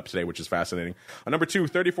lighting it up today, which is fascinating. Number 2,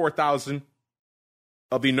 34,000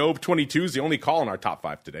 of the Nove 22s, the only call in our top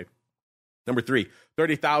 5 today. Number 3,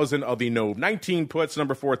 30,000 of the Nove 19 puts.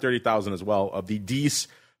 Number 4, 30,000 as well of the D's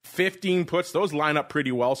 15 puts. Those line up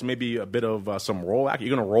pretty well, so maybe a bit of some roll.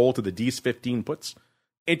 You're going to roll to the D's 15 puts.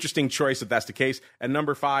 Interesting choice if that's the case. And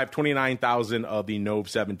number 5, 29,000 of the Nove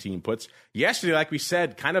 17 puts. Yesterday, like we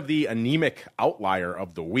said, kind of the anemic outlier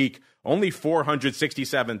of the week. Only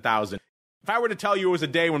 467,000. If I were to tell you it was a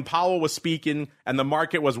day when Powell was speaking and the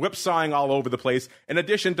market was whipsawing all over the place, in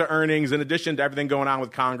addition to earnings, in addition to everything going on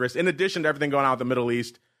with Congress, in addition to everything going on with the Middle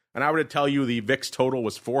East, and I were to tell you the VIX total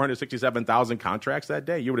was 467,000 contracts that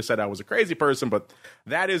day, you would have said I was a crazy person, but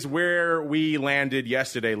that is where we landed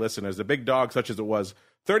yesterday, listeners. The big dog, such as it was,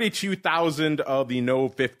 32,000 of the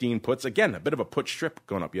NOV 15 puts. Again, a bit of a put strip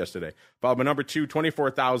going up yesterday. Followed by number 2,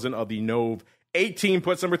 24,000 of the NOV 18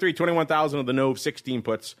 puts. Number 3, 21,000 of the NOV 16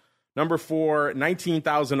 puts. Number 4,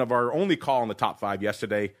 19,000 of our only call in the top 5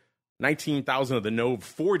 yesterday. 19,000 of the NOV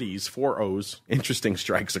 40s, 4 O's. Interesting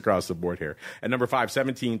strikes across the board here. And number 5,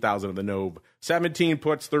 17,000 of the NOV 17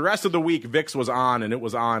 puts. The rest of the week, VIX was on, and it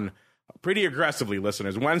was on pretty aggressively,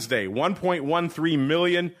 listeners. Wednesday, 1.13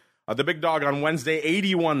 million. The big dog on Wednesday,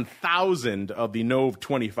 81,000 of the NOV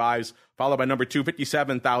 25s, followed by number 2,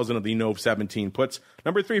 57,000 of the NOV 17 puts.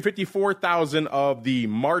 Number 3, 54,000 of the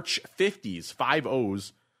March 50s, 5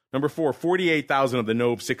 O's. Number 4, 48,000 of the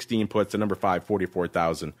NOV 16 puts. And number 5,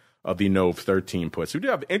 44,000 of the NOV 13 puts. We do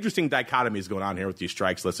have interesting dichotomies going on here with these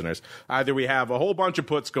strikes, listeners. Either we have a whole bunch of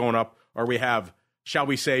puts going up, or we have, shall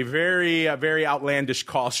we say, very outlandish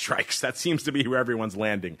call strikes. That seems to be where everyone's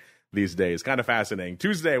landing these days. Kind of fascinating.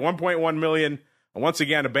 Tuesday, 1.1 million. Once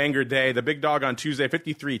again, a banger day. The big dog on Tuesday,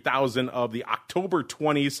 53,000 of the October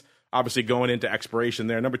 20s, obviously going into expiration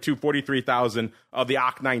there. Number 2, 43,000 of the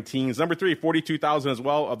OC 19s. Number 3, 42,000 as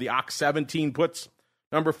well of the OC 17 puts.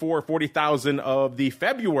 Number 4, 40,000 of the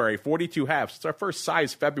February 42 halves. It's our first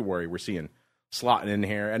size February we're seeing slotting in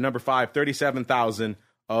here. And number 5, 37,000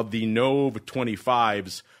 of the NOV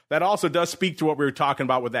 25s. That also does speak to what we were talking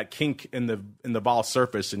about with that kink in the vol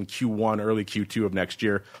surface in Q1, early Q2 of next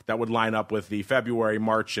year. That would line up with the February,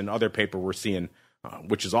 March, and other paper we're seeing,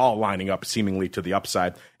 which is all lining up seemingly to the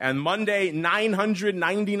upside. And Monday,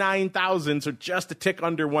 999,000, so just a tick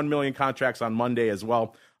under 1 million contracts on Monday as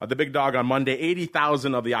well. The big dog on Monday,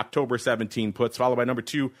 80,000 of the October 17 puts, followed by number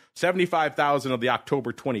 2, 75,000 of the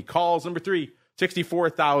October 20 calls. Number 3,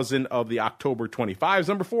 64,000 of the October 25s.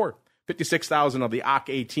 Number 4, 56,000 of the OC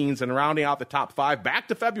 18s. And rounding out the top 5, back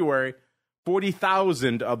to February,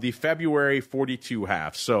 40,000 of the February 42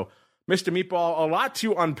 halves. So, Mr. Meatball, a lot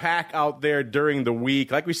to unpack out there during the week.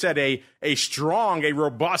 Like we said, a strong, a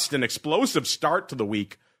robust, and explosive start to the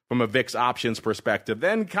week from a VIX options perspective.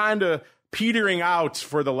 Then kind of petering out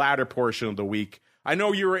for the latter portion of the week. I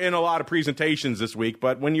know you were in a lot of presentations this week,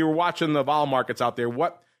 but when you were watching the vol markets out there,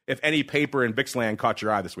 what, if any, paper in VIX land caught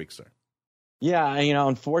your eye this week, sir? Yeah,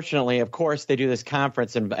 unfortunately, of course, they do this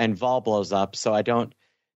conference and vol blows up, so I didn't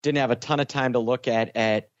have a ton of time to look at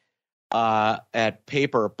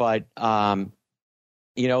paper, but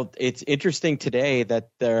it's interesting today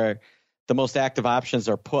that the most active options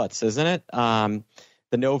are puts, isn't it? The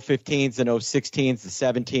NOV 15s, the NOV 16s, the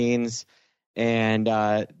 17s, and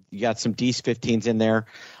you got some DEES 15s in there.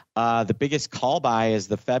 The biggest call buy is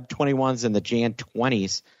the Feb 21s and the Jan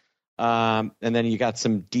 20s. And then you got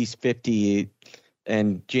some DEES 50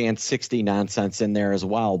 and Jan 60 nonsense in there as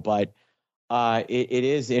well. But it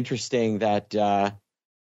is interesting that on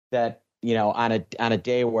a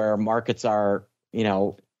day where markets are,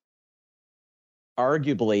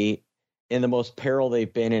 arguably in the most peril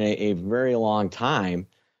they've been in a very long time,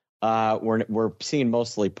 we're seeing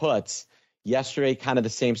mostly puts. Yesterday, kind of the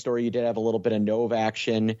same story. You did have a little bit of NOV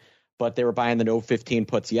action, but they were buying the NOV 15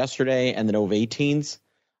 puts yesterday and the NOV 18s.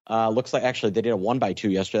 Looks like actually they did a 1x2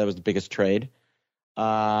 yesterday. That was the biggest trade.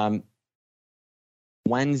 Wednesday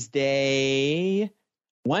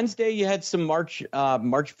you had some March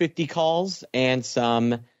 50 calls and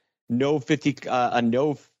some NOV 50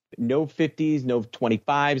 NOV 50s, NOV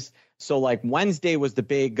 25s. So like Wednesday was the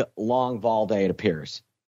big long vol day, it appears.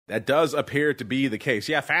 That does appear to be the case.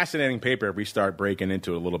 Yeah, fascinating paper if we start breaking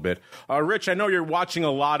into it a little bit. Rich, I know you're watching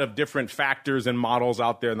a lot of different factors and models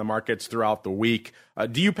out there in the markets throughout the week.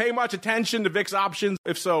 Do you pay much attention to VIX options?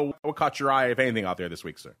 If so, what caught your eye, if anything, out there this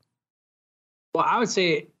week, sir? Well, I would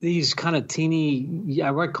say these kind of teeny,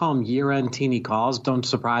 I would call them year-end teeny calls, don't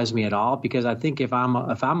surprise me at all, because I think if I'm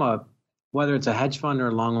a whether it's a hedge fund or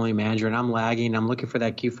a long-only manager, and I'm lagging, I'm looking for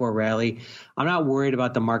that Q4 rally, I'm not worried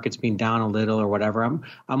about the markets being down a little or whatever.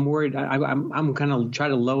 I'm worried. I'm kind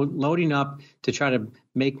of loading up to try to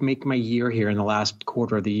make my year here in the last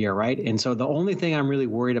quarter of the year, right? And so the only thing I'm really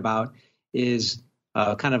worried about is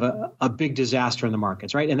kind of a big disaster in the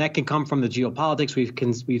markets, right? And that can come from the geopolitics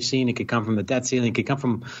we've seen. It could come from the debt ceiling. It could come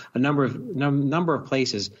from a number of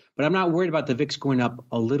places. But I'm not worried about the VIX going up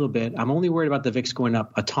a little bit. I'm only worried about the VIX going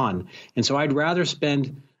up a ton. And so I'd rather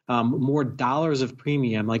spend more dollars of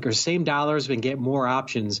premium, or same dollars, and get more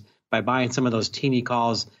options by buying some of those teeny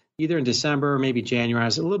calls either in December or maybe January. I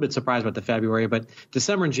was a little bit surprised about the February, but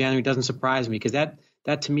December and January doesn't surprise me because that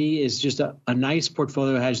to me is just a nice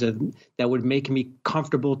portfolio hedge that would make me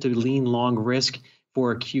comfortable to lean long risk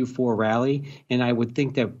for a Q4 rally. And I would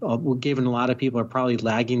think that given a lot of people are probably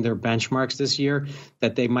lagging their benchmarks this year,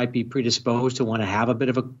 that they might be predisposed to want to have a bit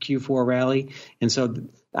of a Q4 rally. And so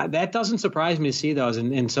that doesn't surprise me to see those.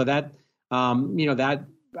 And so that, that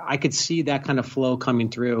I could see that kind of flow coming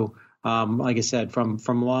through, like I said, from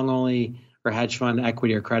long only or hedge fund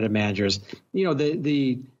equity or credit managers.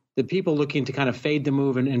 The people looking to kind of fade the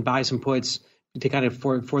move and buy some puts to kind of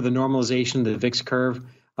for the normalization of the VIX curve.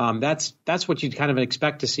 That's what you'd kind of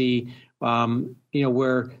expect to see.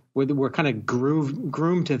 Where we're kind of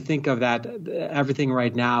groomed to think of that everything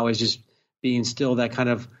right now as just being still that kind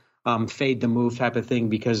of fade the move type of thing,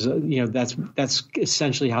 because that's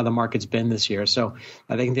essentially how the market's been this year. So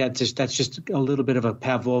I think that's just a little bit of a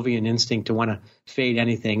Pavlovian instinct to want to fade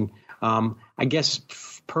anything. I guess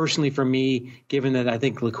personally for me, given that I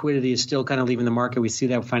think liquidity is still kind of leaving the market, we see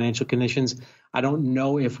that with financial conditions. I don't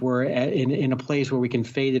know if we're in a place where we can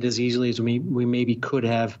fade it as easily as we maybe could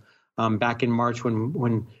have back in March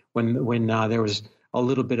when there was a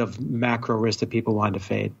little bit of macro risk that people wanted to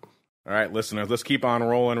fade. All right, listeners, let's keep on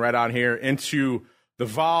rolling right on here into the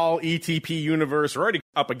vol ETP universe. We're already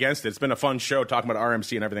up against it. It's been a fun show talking about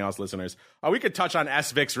RMC and everything else, listeners. We could touch on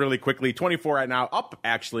SVIX really quickly. 24 right now, up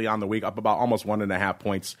actually on the week, up about almost 1.5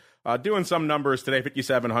 points. Doing some numbers today,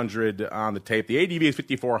 5,700 on the tape. The ADV is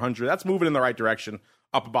 5,400. That's moving in the right direction,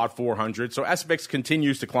 up about 400. So SVIX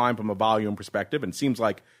continues to climb from a volume perspective, and seems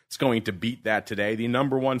like it's going to beat that today. The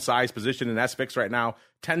number one size position in SVIX right now,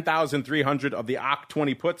 10,300 of the OC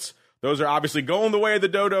 20 puts. Those are obviously going the way of the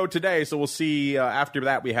dodo today, so we'll see. After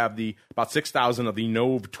that, we have about 6,000 of the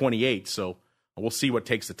NOV 28, so we'll see what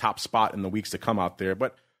takes the top spot in the weeks to come out there.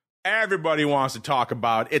 But everybody wants to talk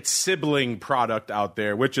about its sibling product out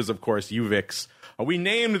there, which is, of course, UVIX. We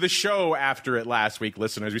named the show after it last week,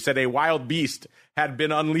 listeners. We said a wild beast had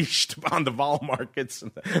been unleashed on the vol markets.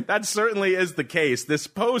 That certainly is the case. This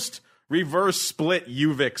post-reverse split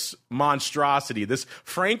UVIX monstrosity, this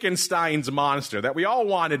Frankenstein's monster that we all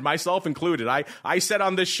wanted, myself included. I said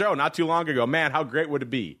on this show not too long ago, man, how great would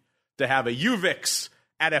it be to have a UVIX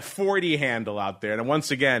at a 40 handle out there? And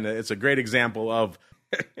once again, it's a great example of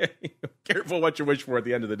careful what you wish for at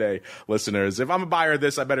the end of the day, listeners. If I'm a buyer of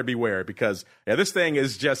this, I better beware, because this thing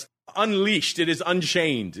is just unleashed. It is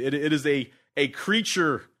unchained. It is a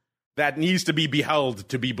creature that needs to be beheld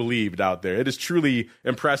to be believed out there. It is truly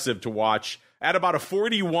impressive to watch. At about a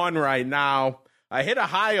 41 right now, I hit a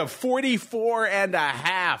high of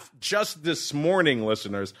 44.5 just this morning,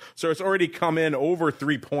 listeners. So it's already come in over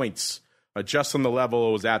 3 points just from the level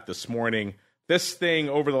it was at this morning. This thing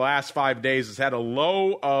over the last 5 days has had a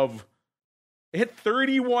low of, it hit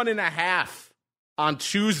 31.5 on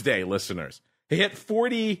Tuesday, listeners. It hit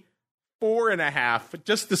 44.5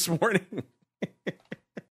 just this morning.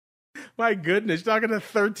 My goodness, you're talking a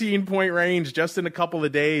 13-point range just in a couple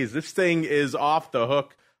of days. This thing is off the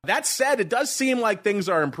hook. That said, it does seem like things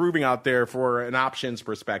are improving out there for an options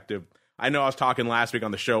perspective. I know I was talking last week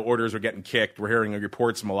on the show, orders were getting kicked. We're hearing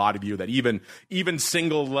reports from a lot of you that even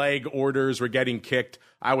single leg orders were getting kicked.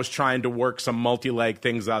 I was trying to work some multi-leg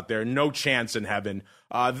things out there. No chance in heaven.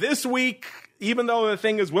 This week, even though the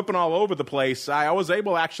thing is whipping all over the place, I was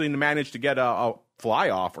able actually to manage to get a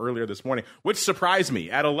fly off earlier this morning, which surprised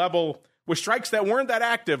me at a level with strikes that weren't that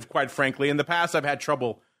active, quite frankly. In the past, I've had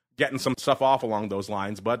trouble getting some stuff off along those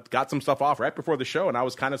lines, but got some stuff off right before the show, and I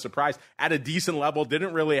was kind of surprised. At a decent level,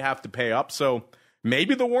 didn't really have to pay up, so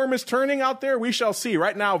maybe the worm is turning out there. We shall see.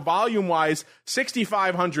 Right now, volume-wise,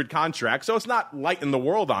 6,500 contracts, so it's not lighting the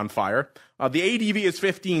world on fire. The ADV is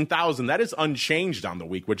 15,000. That is unchanged on the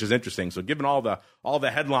week, which is interesting. So given all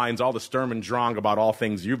the headlines, all the Sturm und Drang about all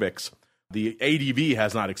things UVIX, the ADV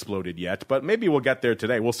has not exploded yet, but maybe we'll get there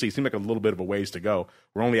today. We'll see. Seems like a little bit of a ways to go.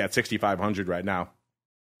 We're only at 6,500 right now.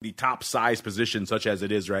 The top size position, such as it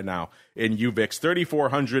is right now in UVIX,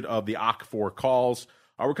 3,400 of the OC4 calls.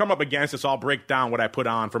 We're coming up against this. I'll break down what I put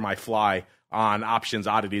on for my fly on options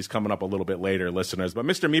oddities coming up a little bit later, listeners. But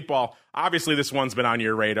Mr. Meatball, obviously this one's been on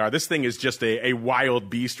your radar. This thing is just a wild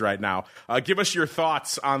beast right now. Give us your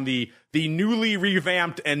thoughts on the newly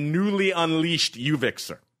revamped and newly unleashed UVIX,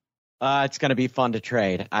 sir. It's going to be fun to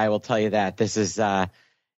trade. I will tell you that. This is,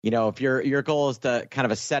 if your goal is to kind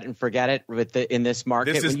of a set and forget it in this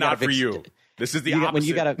market. This is not for you. This is the opposite. When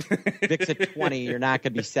you got a VIX at 20, you're not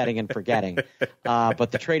going to be setting and forgetting.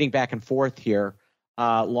 But the trading back and forth here,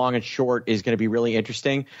 long and short, is going to be really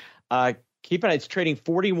interesting. Keep an eye. It's trading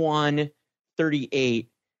 41.38.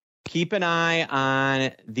 Keep an eye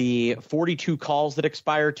on the 42 calls that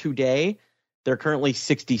expire today. They're currently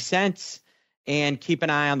 60 cents. And keep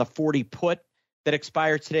an eye on the 40 put that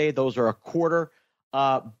expires today. Those are a quarter.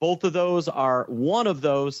 One of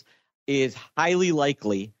those is highly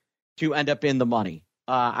likely to end up in the money.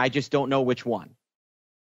 I just don't know which one.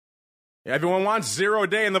 Everyone wants 0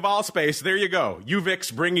 day in the vol space. There you go.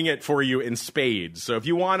 UVIX bringing it for you in spades. So if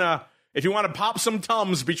you wanna pop some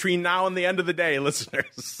Tums between now and the end of the day,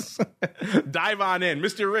 listeners, dive on in.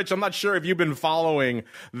 Mr. Rich, I'm not sure if you've been following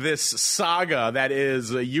this saga that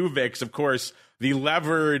is UVIX, of course, the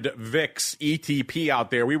levered VIX ETP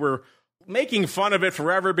out there. We were making fun of it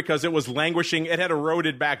forever because it was languishing. It had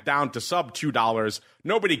eroded back down to sub $2.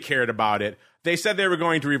 Nobody cared about it. They said they were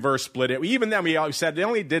going to reverse split it. Even then, we always said they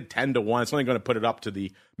only did 10-1. It's only going to put it up to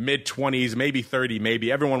the mid-20s, maybe 30,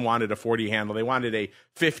 maybe. Everyone wanted a 40 handle. They wanted a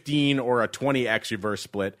 15 or a 20x reverse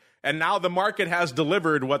split. And now the market has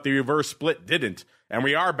delivered what the reverse split didn't. And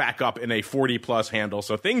we are back up in a 40-plus handle.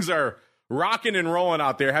 So things are rocking and rolling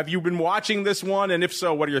out there. Have you been watching this one? And if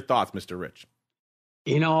so, what are your thoughts, Mr. Rich?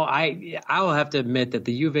 You know, I will have to admit that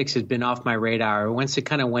the UVIX has been off my radar. Once it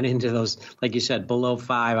kind of went into those, like you said, below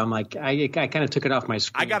 5, I'm like, I kind of took it off my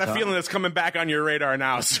screen. I got a feeling it's coming back on your radar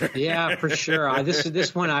now, sir. Yeah, for sure.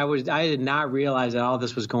 This one, I did not realize that all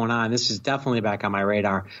this was going on. This is definitely back on my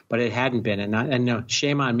radar, but it hadn't been, and no,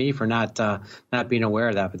 shame on me for not being aware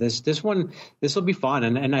of that. But this will be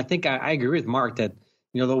fun, and I think I agree with Mark that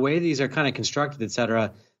the way these are kind of constructed, et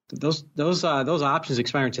cetera. Those options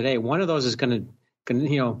expiring today. One of those is going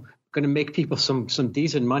to make people some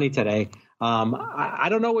decent money today. I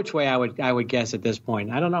don't know which way I would guess at this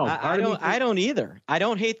point. I don't know. I don't either. I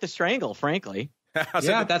don't hate the strangle, frankly.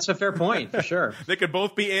 Yeah, that's a fair point for sure. They could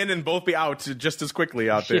both be in and both be out just as quickly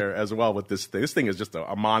out there as well with this thing. This thing is just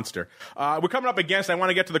a monster. We're coming up against, I want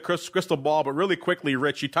to get to the crystal ball, but really quickly,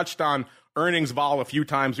 Rich, you touched on earnings vol a few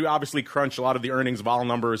times. We obviously crunch a lot of the earnings vol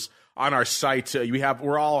numbers on our site.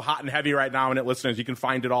 We're all hot and heavy right now in it, listeners. You can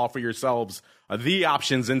find it all for yourselves.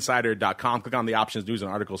 TheOptionsInsider.com. Click on the Options News and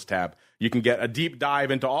Articles tab. You can get a deep dive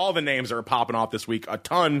into all the names that are popping off this week. A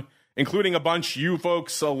ton, including a bunch you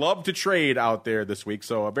folks love to trade out there this week.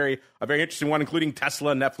 So a very interesting one, including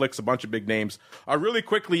Tesla, Netflix, a bunch of big names. Really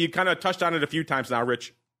quickly, you kind of touched on it a few times now,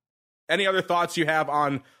 Rich. Any other thoughts you have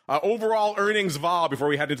on overall earnings vol before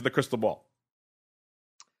we head into the crystal ball?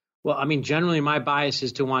 Well, I mean, generally my bias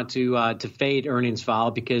is to want to fade earnings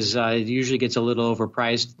vol because it usually gets a little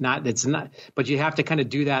overpriced. But you have to kind of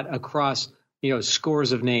do that across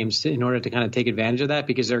scores of names in order to kind of take advantage of that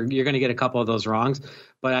because you're going to get a couple of those wrongs.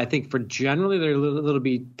 But I think for generally they're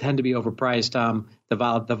tend to be overpriced.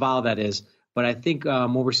 The vol that is. But I think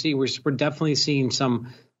what we're seeing, we're definitely seeing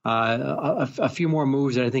some. A few more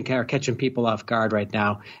moves that I think are catching people off guard right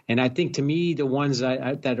now. And I think to me, the ones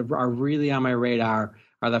that are really on my radar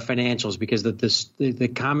are the financials because the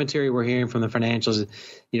commentary we're hearing from the financials,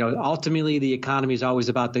 ultimately the economy is always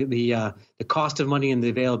about the cost of money and the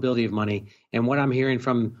availability of money. And what I'm hearing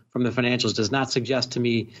from the financials does not suggest to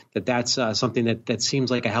me that that's something that seems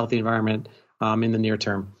like a healthy environment in the near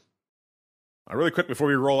term. Really quick, before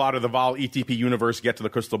we roll out of the vol ETP universe, get to the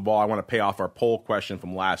crystal ball, I want to pay off our poll question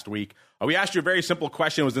from last week. We asked you a very simple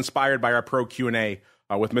question. It was inspired by our pro Q&A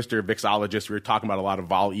with Mr. VIXologist. We were talking about a lot of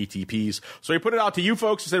vol ETPs. So we put it out to you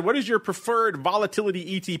folks and said, what is your preferred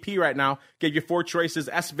volatility ETP right now? Gave you 4 choices,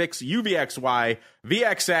 SVIX, UVXY,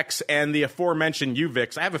 VXX, and the aforementioned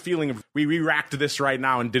UVIX. I have a feeling we re-racked this right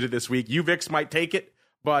now and did it this week. UVIX might take it,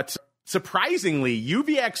 but surprisingly,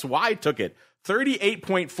 UVXY took it.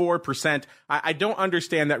 38.4%. I don't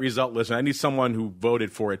understand that result, listener. I need someone who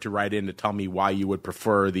voted for it to write in to tell me why you would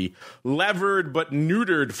prefer the levered but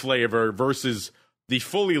neutered flavor versus the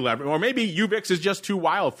fully levered. Or maybe UVIX is just too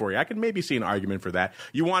wild for you. I can maybe see an argument for that.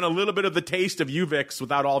 You want a little bit of the taste of UVIX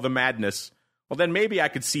without all the madness. Well, then maybe I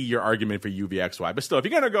could see your argument for UVXY. But still, if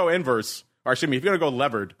you're going to go inverse, or excuse me, if you're going to go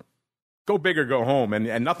levered, go big or go home,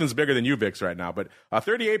 and nothing's bigger than UVIX right now. But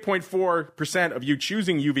 38.4% of you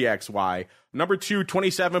choosing UVXY. Number 2,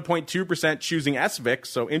 27.2% choosing SVIX,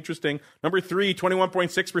 so interesting. Number 3,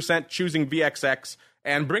 21.6% choosing VXX.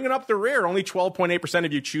 And bringing up the rear, only 12.8%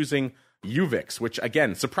 of you choosing UVIX, which,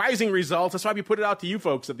 again, surprising results. That's why we put it out to you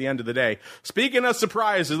folks at the end of the day. Speaking of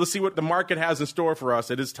surprises, let's see what the market has in store for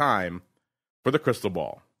us. It is time for the crystal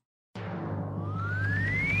ball.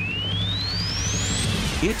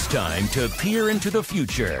 It's time to peer into the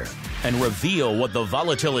future and reveal what the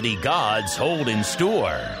volatility gods hold in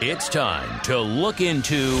store. It's time to look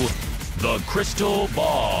into the crystal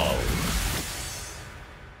ball.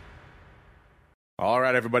 All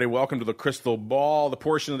right, everybody, welcome to the crystal ball, the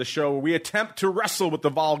portion of the show where we attempt to wrestle with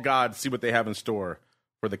the vol gods, see what they have in store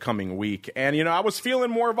for the coming week. And, I was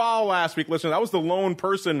feeling more vol last week. Listen, I was the lone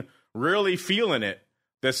person really feeling it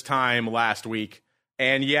this time last week.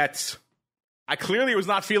 And yet I clearly was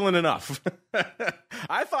not feeling enough.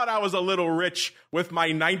 I thought I was a little rich with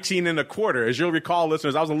my 19 and a quarter. As you'll recall,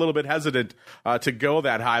 listeners, I was a little bit hesitant to go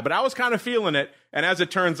that high, but I was kind of feeling it. And as it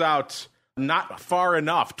turns out, not far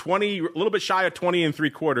enough, a little bit shy of 20 and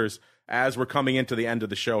 3/4 as we're coming into the end of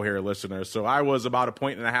the show here, listeners. So I was about a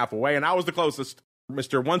 1.5 away, and I was the closest.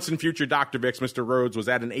 Mr. Once and Future Dr. VIX, Mr. Rhodes, was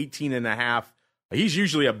at an 18.5. He's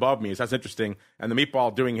usually above me, so that's interesting. And the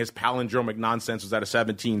Meatball, doing his palindromic nonsense, was at a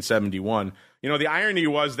 17.71. You know, the irony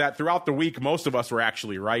was that throughout the week, most of us were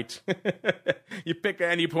actually right. You pick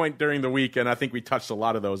any point during the week, and I think we touched a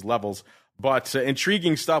lot of those levels. But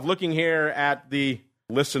intriguing stuff. Looking here at the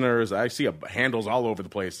listeners, I see handles all over the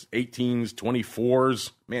place. 18s,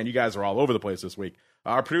 24s. Man, you guys are all over the place this week.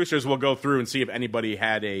 Our producers will go through and see if anybody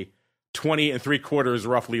had a 20 and 3/4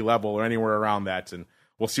 roughly level or anywhere around that, and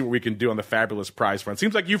we'll see what we can do on the fabulous prize front.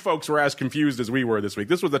 Seems like you folks were as confused as we were this week.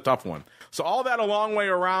 This was a tough one. So all that a long way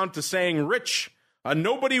around to saying, Rich,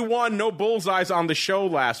 nobody won, no bullseyes on the show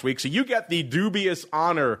last week, so you get the dubious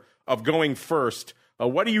honor of going first.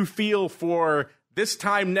 What do you feel for this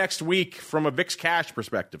time next week from a VIX cash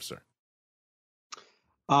perspective, sir?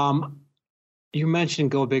 You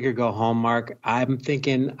mentioned go big or go home, Mark. I'm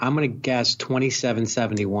thinking I'm going to guess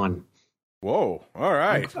 27.71. Whoa! All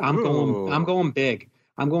right, I'm going big.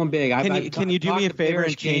 I'm going big. Can you do me a favor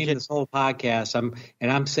and change it? This whole podcast?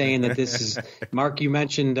 I'm saying that this is Mark. You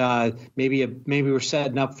mentioned maybe we're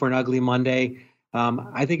setting up for an ugly Monday.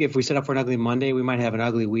 I think if we set up for an ugly Monday, we might have an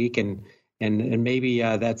ugly week, and maybe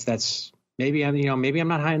that's maybe I'm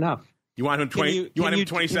not high enough. You want him 20? You want him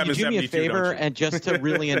 27.72? Can you do me a favor and just to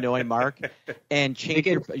really annoy Mark and change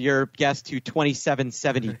your guess to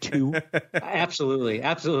 27.72?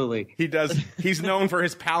 Absolutely. He does. He's known for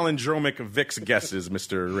his palindromic VIX guesses,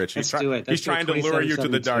 Mr. Rich. He's trying to lure you to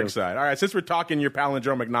the dark side. All right, since we're talking your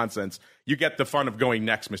palindromic nonsense, you get the fun of going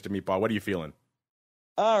next, Mr. Meatball. What are you feeling?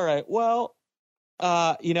 All right. Well,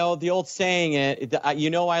 the old saying,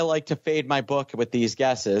 I like to fade my book with these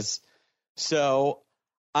guesses, so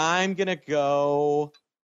I'm going to go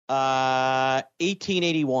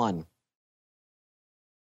 1881.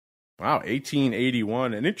 Wow,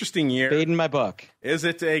 1881. An interesting year. Fading my book. Is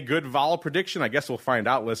it a good vol prediction? I guess we'll find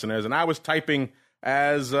out, listeners. And I was typing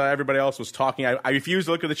as everybody else was talking. I refuse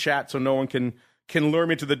to look at the chat so no one can lure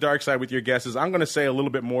me to the dark side with your guesses. I'm going to say a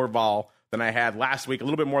little bit more vol than I had last week, a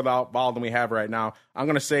little bit more vol than we have right now. I'm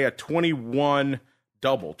going to say a 21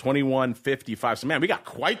 double, 21.55. So, man, we got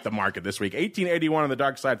quite the market this week. 1881 on the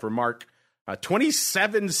dark side for Mark.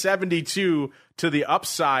 27.72 to the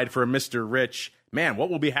upside for Mr. Rich. Man, what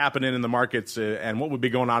will be happening in the markets and what would be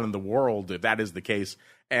going on in the world if that is the case?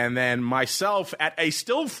 And then myself at a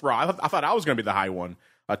still fraud. I thought I was going to be the high one.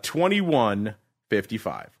 A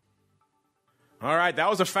 21.55. All right, that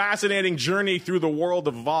was a fascinating journey through the world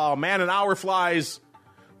of vol. Man, an hour flies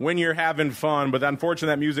when you're having fun, but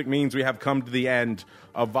unfortunately that music means we have come to the end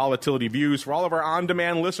of Volatility Views. For all of our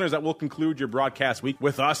on-demand listeners, that will conclude your broadcast week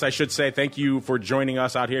with us. I should say thank you for joining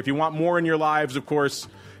us out here. If you want more in your lives, of course,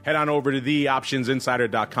 head on over to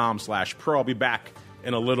theoptionsinsider.com/pro. I'll be back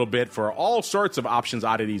in a little bit for all sorts of options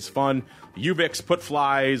oddities fun. UVIX, put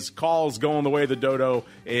flies, calls going the way of the dodo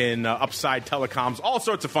in upside telecoms, all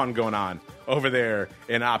sorts of fun going on over there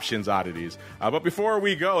in options oddities. But before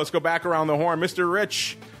we go, let's go back around the horn. Mr.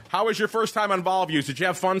 Rich, how was your first time on Vol Views? Did you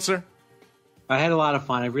have fun, sir? I had a lot of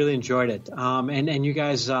fun. I really enjoyed it. And you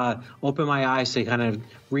guys opened my eyes to kind of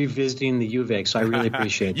revisiting the UVIX, so I really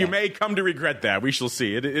appreciate that. You may come to regret that. We shall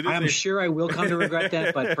see. I'm sure I will come to regret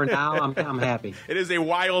that, but for now, I'm happy. It is a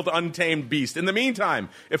wild, untamed beast. In the meantime,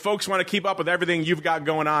 if folks want to keep up with everything you've got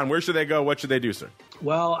going on, where should they go? What should they do, sir?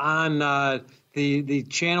 Well, on the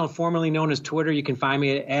channel formerly known as Twitter, you can find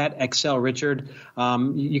me at EXCELL Richard.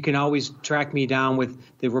 You can always track me down with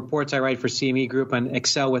the reports I write for CME Group on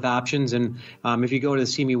EXCELL with options. And if you go to the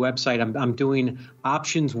CME website, I'm doing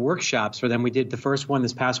options workshops for them. We did the first one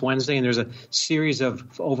this past Wednesday, and there's a series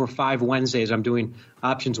of over 5 Wednesdays I'm doing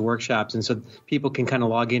options workshops. And so people can kind of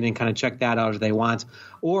log in and kind of check that out if they want.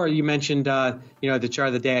 Or you mentioned, the chart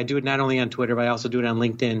of the day. I do it not only on Twitter, but I also do it on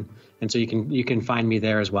LinkedIn. And so you can find me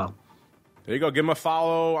there as well. There you go. Give him a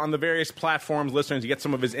follow on the various platforms, listeners. You get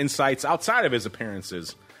some of his insights outside of his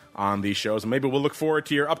appearances on these shows. And maybe we'll look forward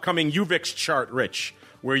to your upcoming UVIX chart, Rich,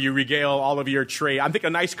 where you regale all of your trade. I think a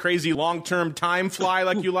nice, crazy, long-term time fly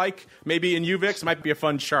like you like, maybe in UVIX, might be a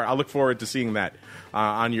fun chart. I'll look forward to seeing that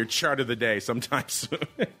on your chart of the day sometime soon.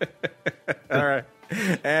 All right.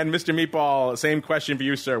 And Mr. Meatball, same question for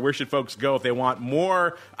you, sir. Where should folks go if they want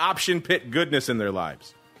more option pit goodness in their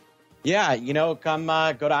lives? Yeah, come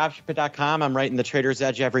go to optionpit.com. I'm writing the Trader's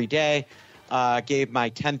Edge every day. gave my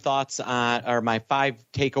 10 thoughts on, or my 5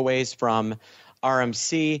 takeaways from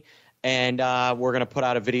RMC, and we're going to put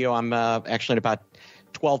out a video. I'm actually in about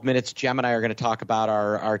 12 minutes. Jem and I are going to talk about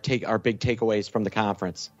our big takeaways from the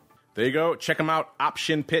conference. There you go. Check them out.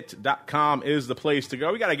 Optionpit.com is the place to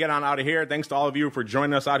go. We got to get on out of here. Thanks to all of you for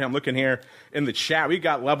joining us out here. I'm looking here in the chat. We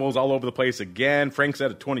got levels all over the place again. Frank's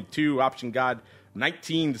at a 22. Option God,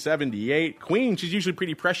 19 to 78. Queen, she's usually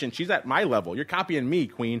pretty prescient. She's at my level. You're copying me,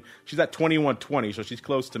 Queen. She's at 21.20, so she's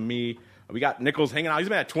close to me. We got Nichols hanging out. He's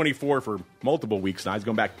been at 24 for multiple weeks now. He's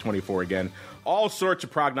going back to 24 again. All sorts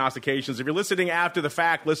of prognostications. If you're listening after the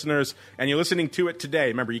fact, listeners, and you're listening to it today,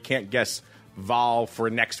 remember, you can't guess vol for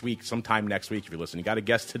next week, sometime next week if you're listening. You got to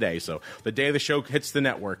guess today. So the day the show hits the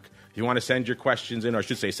network, if you want to send your questions in, or I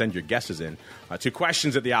should say send your guesses in, to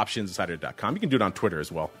questions@theoptionsinsider.com. You can do it on Twitter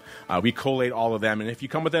as well. We collate all of them. And if you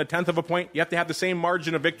come within a tenth of a point, you have to have the same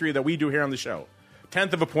margin of victory that we do here on the show.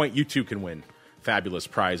 Tenth of a point, you too can win fabulous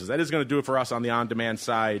prizes. That is going to do it for us on the on-demand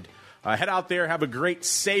side. Head out there. Have a great,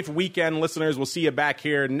 safe weekend, listeners. We'll see you back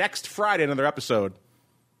here next Friday, another episode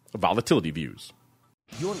of Volatility Views.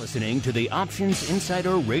 You're listening to the Options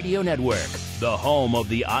Insider Radio Network, the home of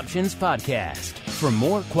the Options Podcast. For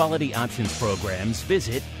more quality options programs,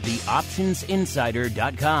 visit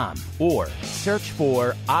theoptionsinsider.com or search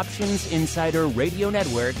for Options Insider Radio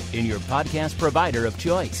Network in your podcast provider of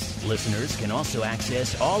choice. Listeners can also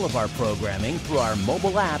access all of our programming through our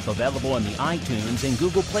mobile app available in the iTunes and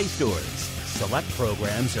Google Play stores. Select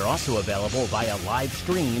programs are also available via live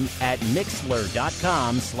stream at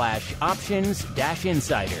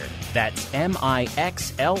mixlr.com/options-insider. That's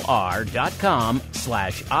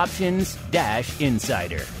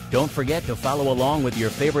mixlr.com/options-insider. Don't forget to follow along with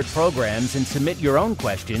your favorite programs and submit your own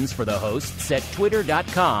questions for the hosts at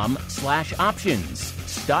twitter.com/options,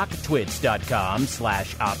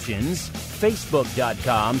 stocktwits.com/options,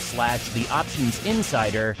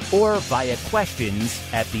 facebook.com/theoptionsinsider, or via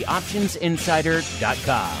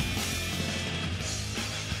questions@theoptionsinsider.com.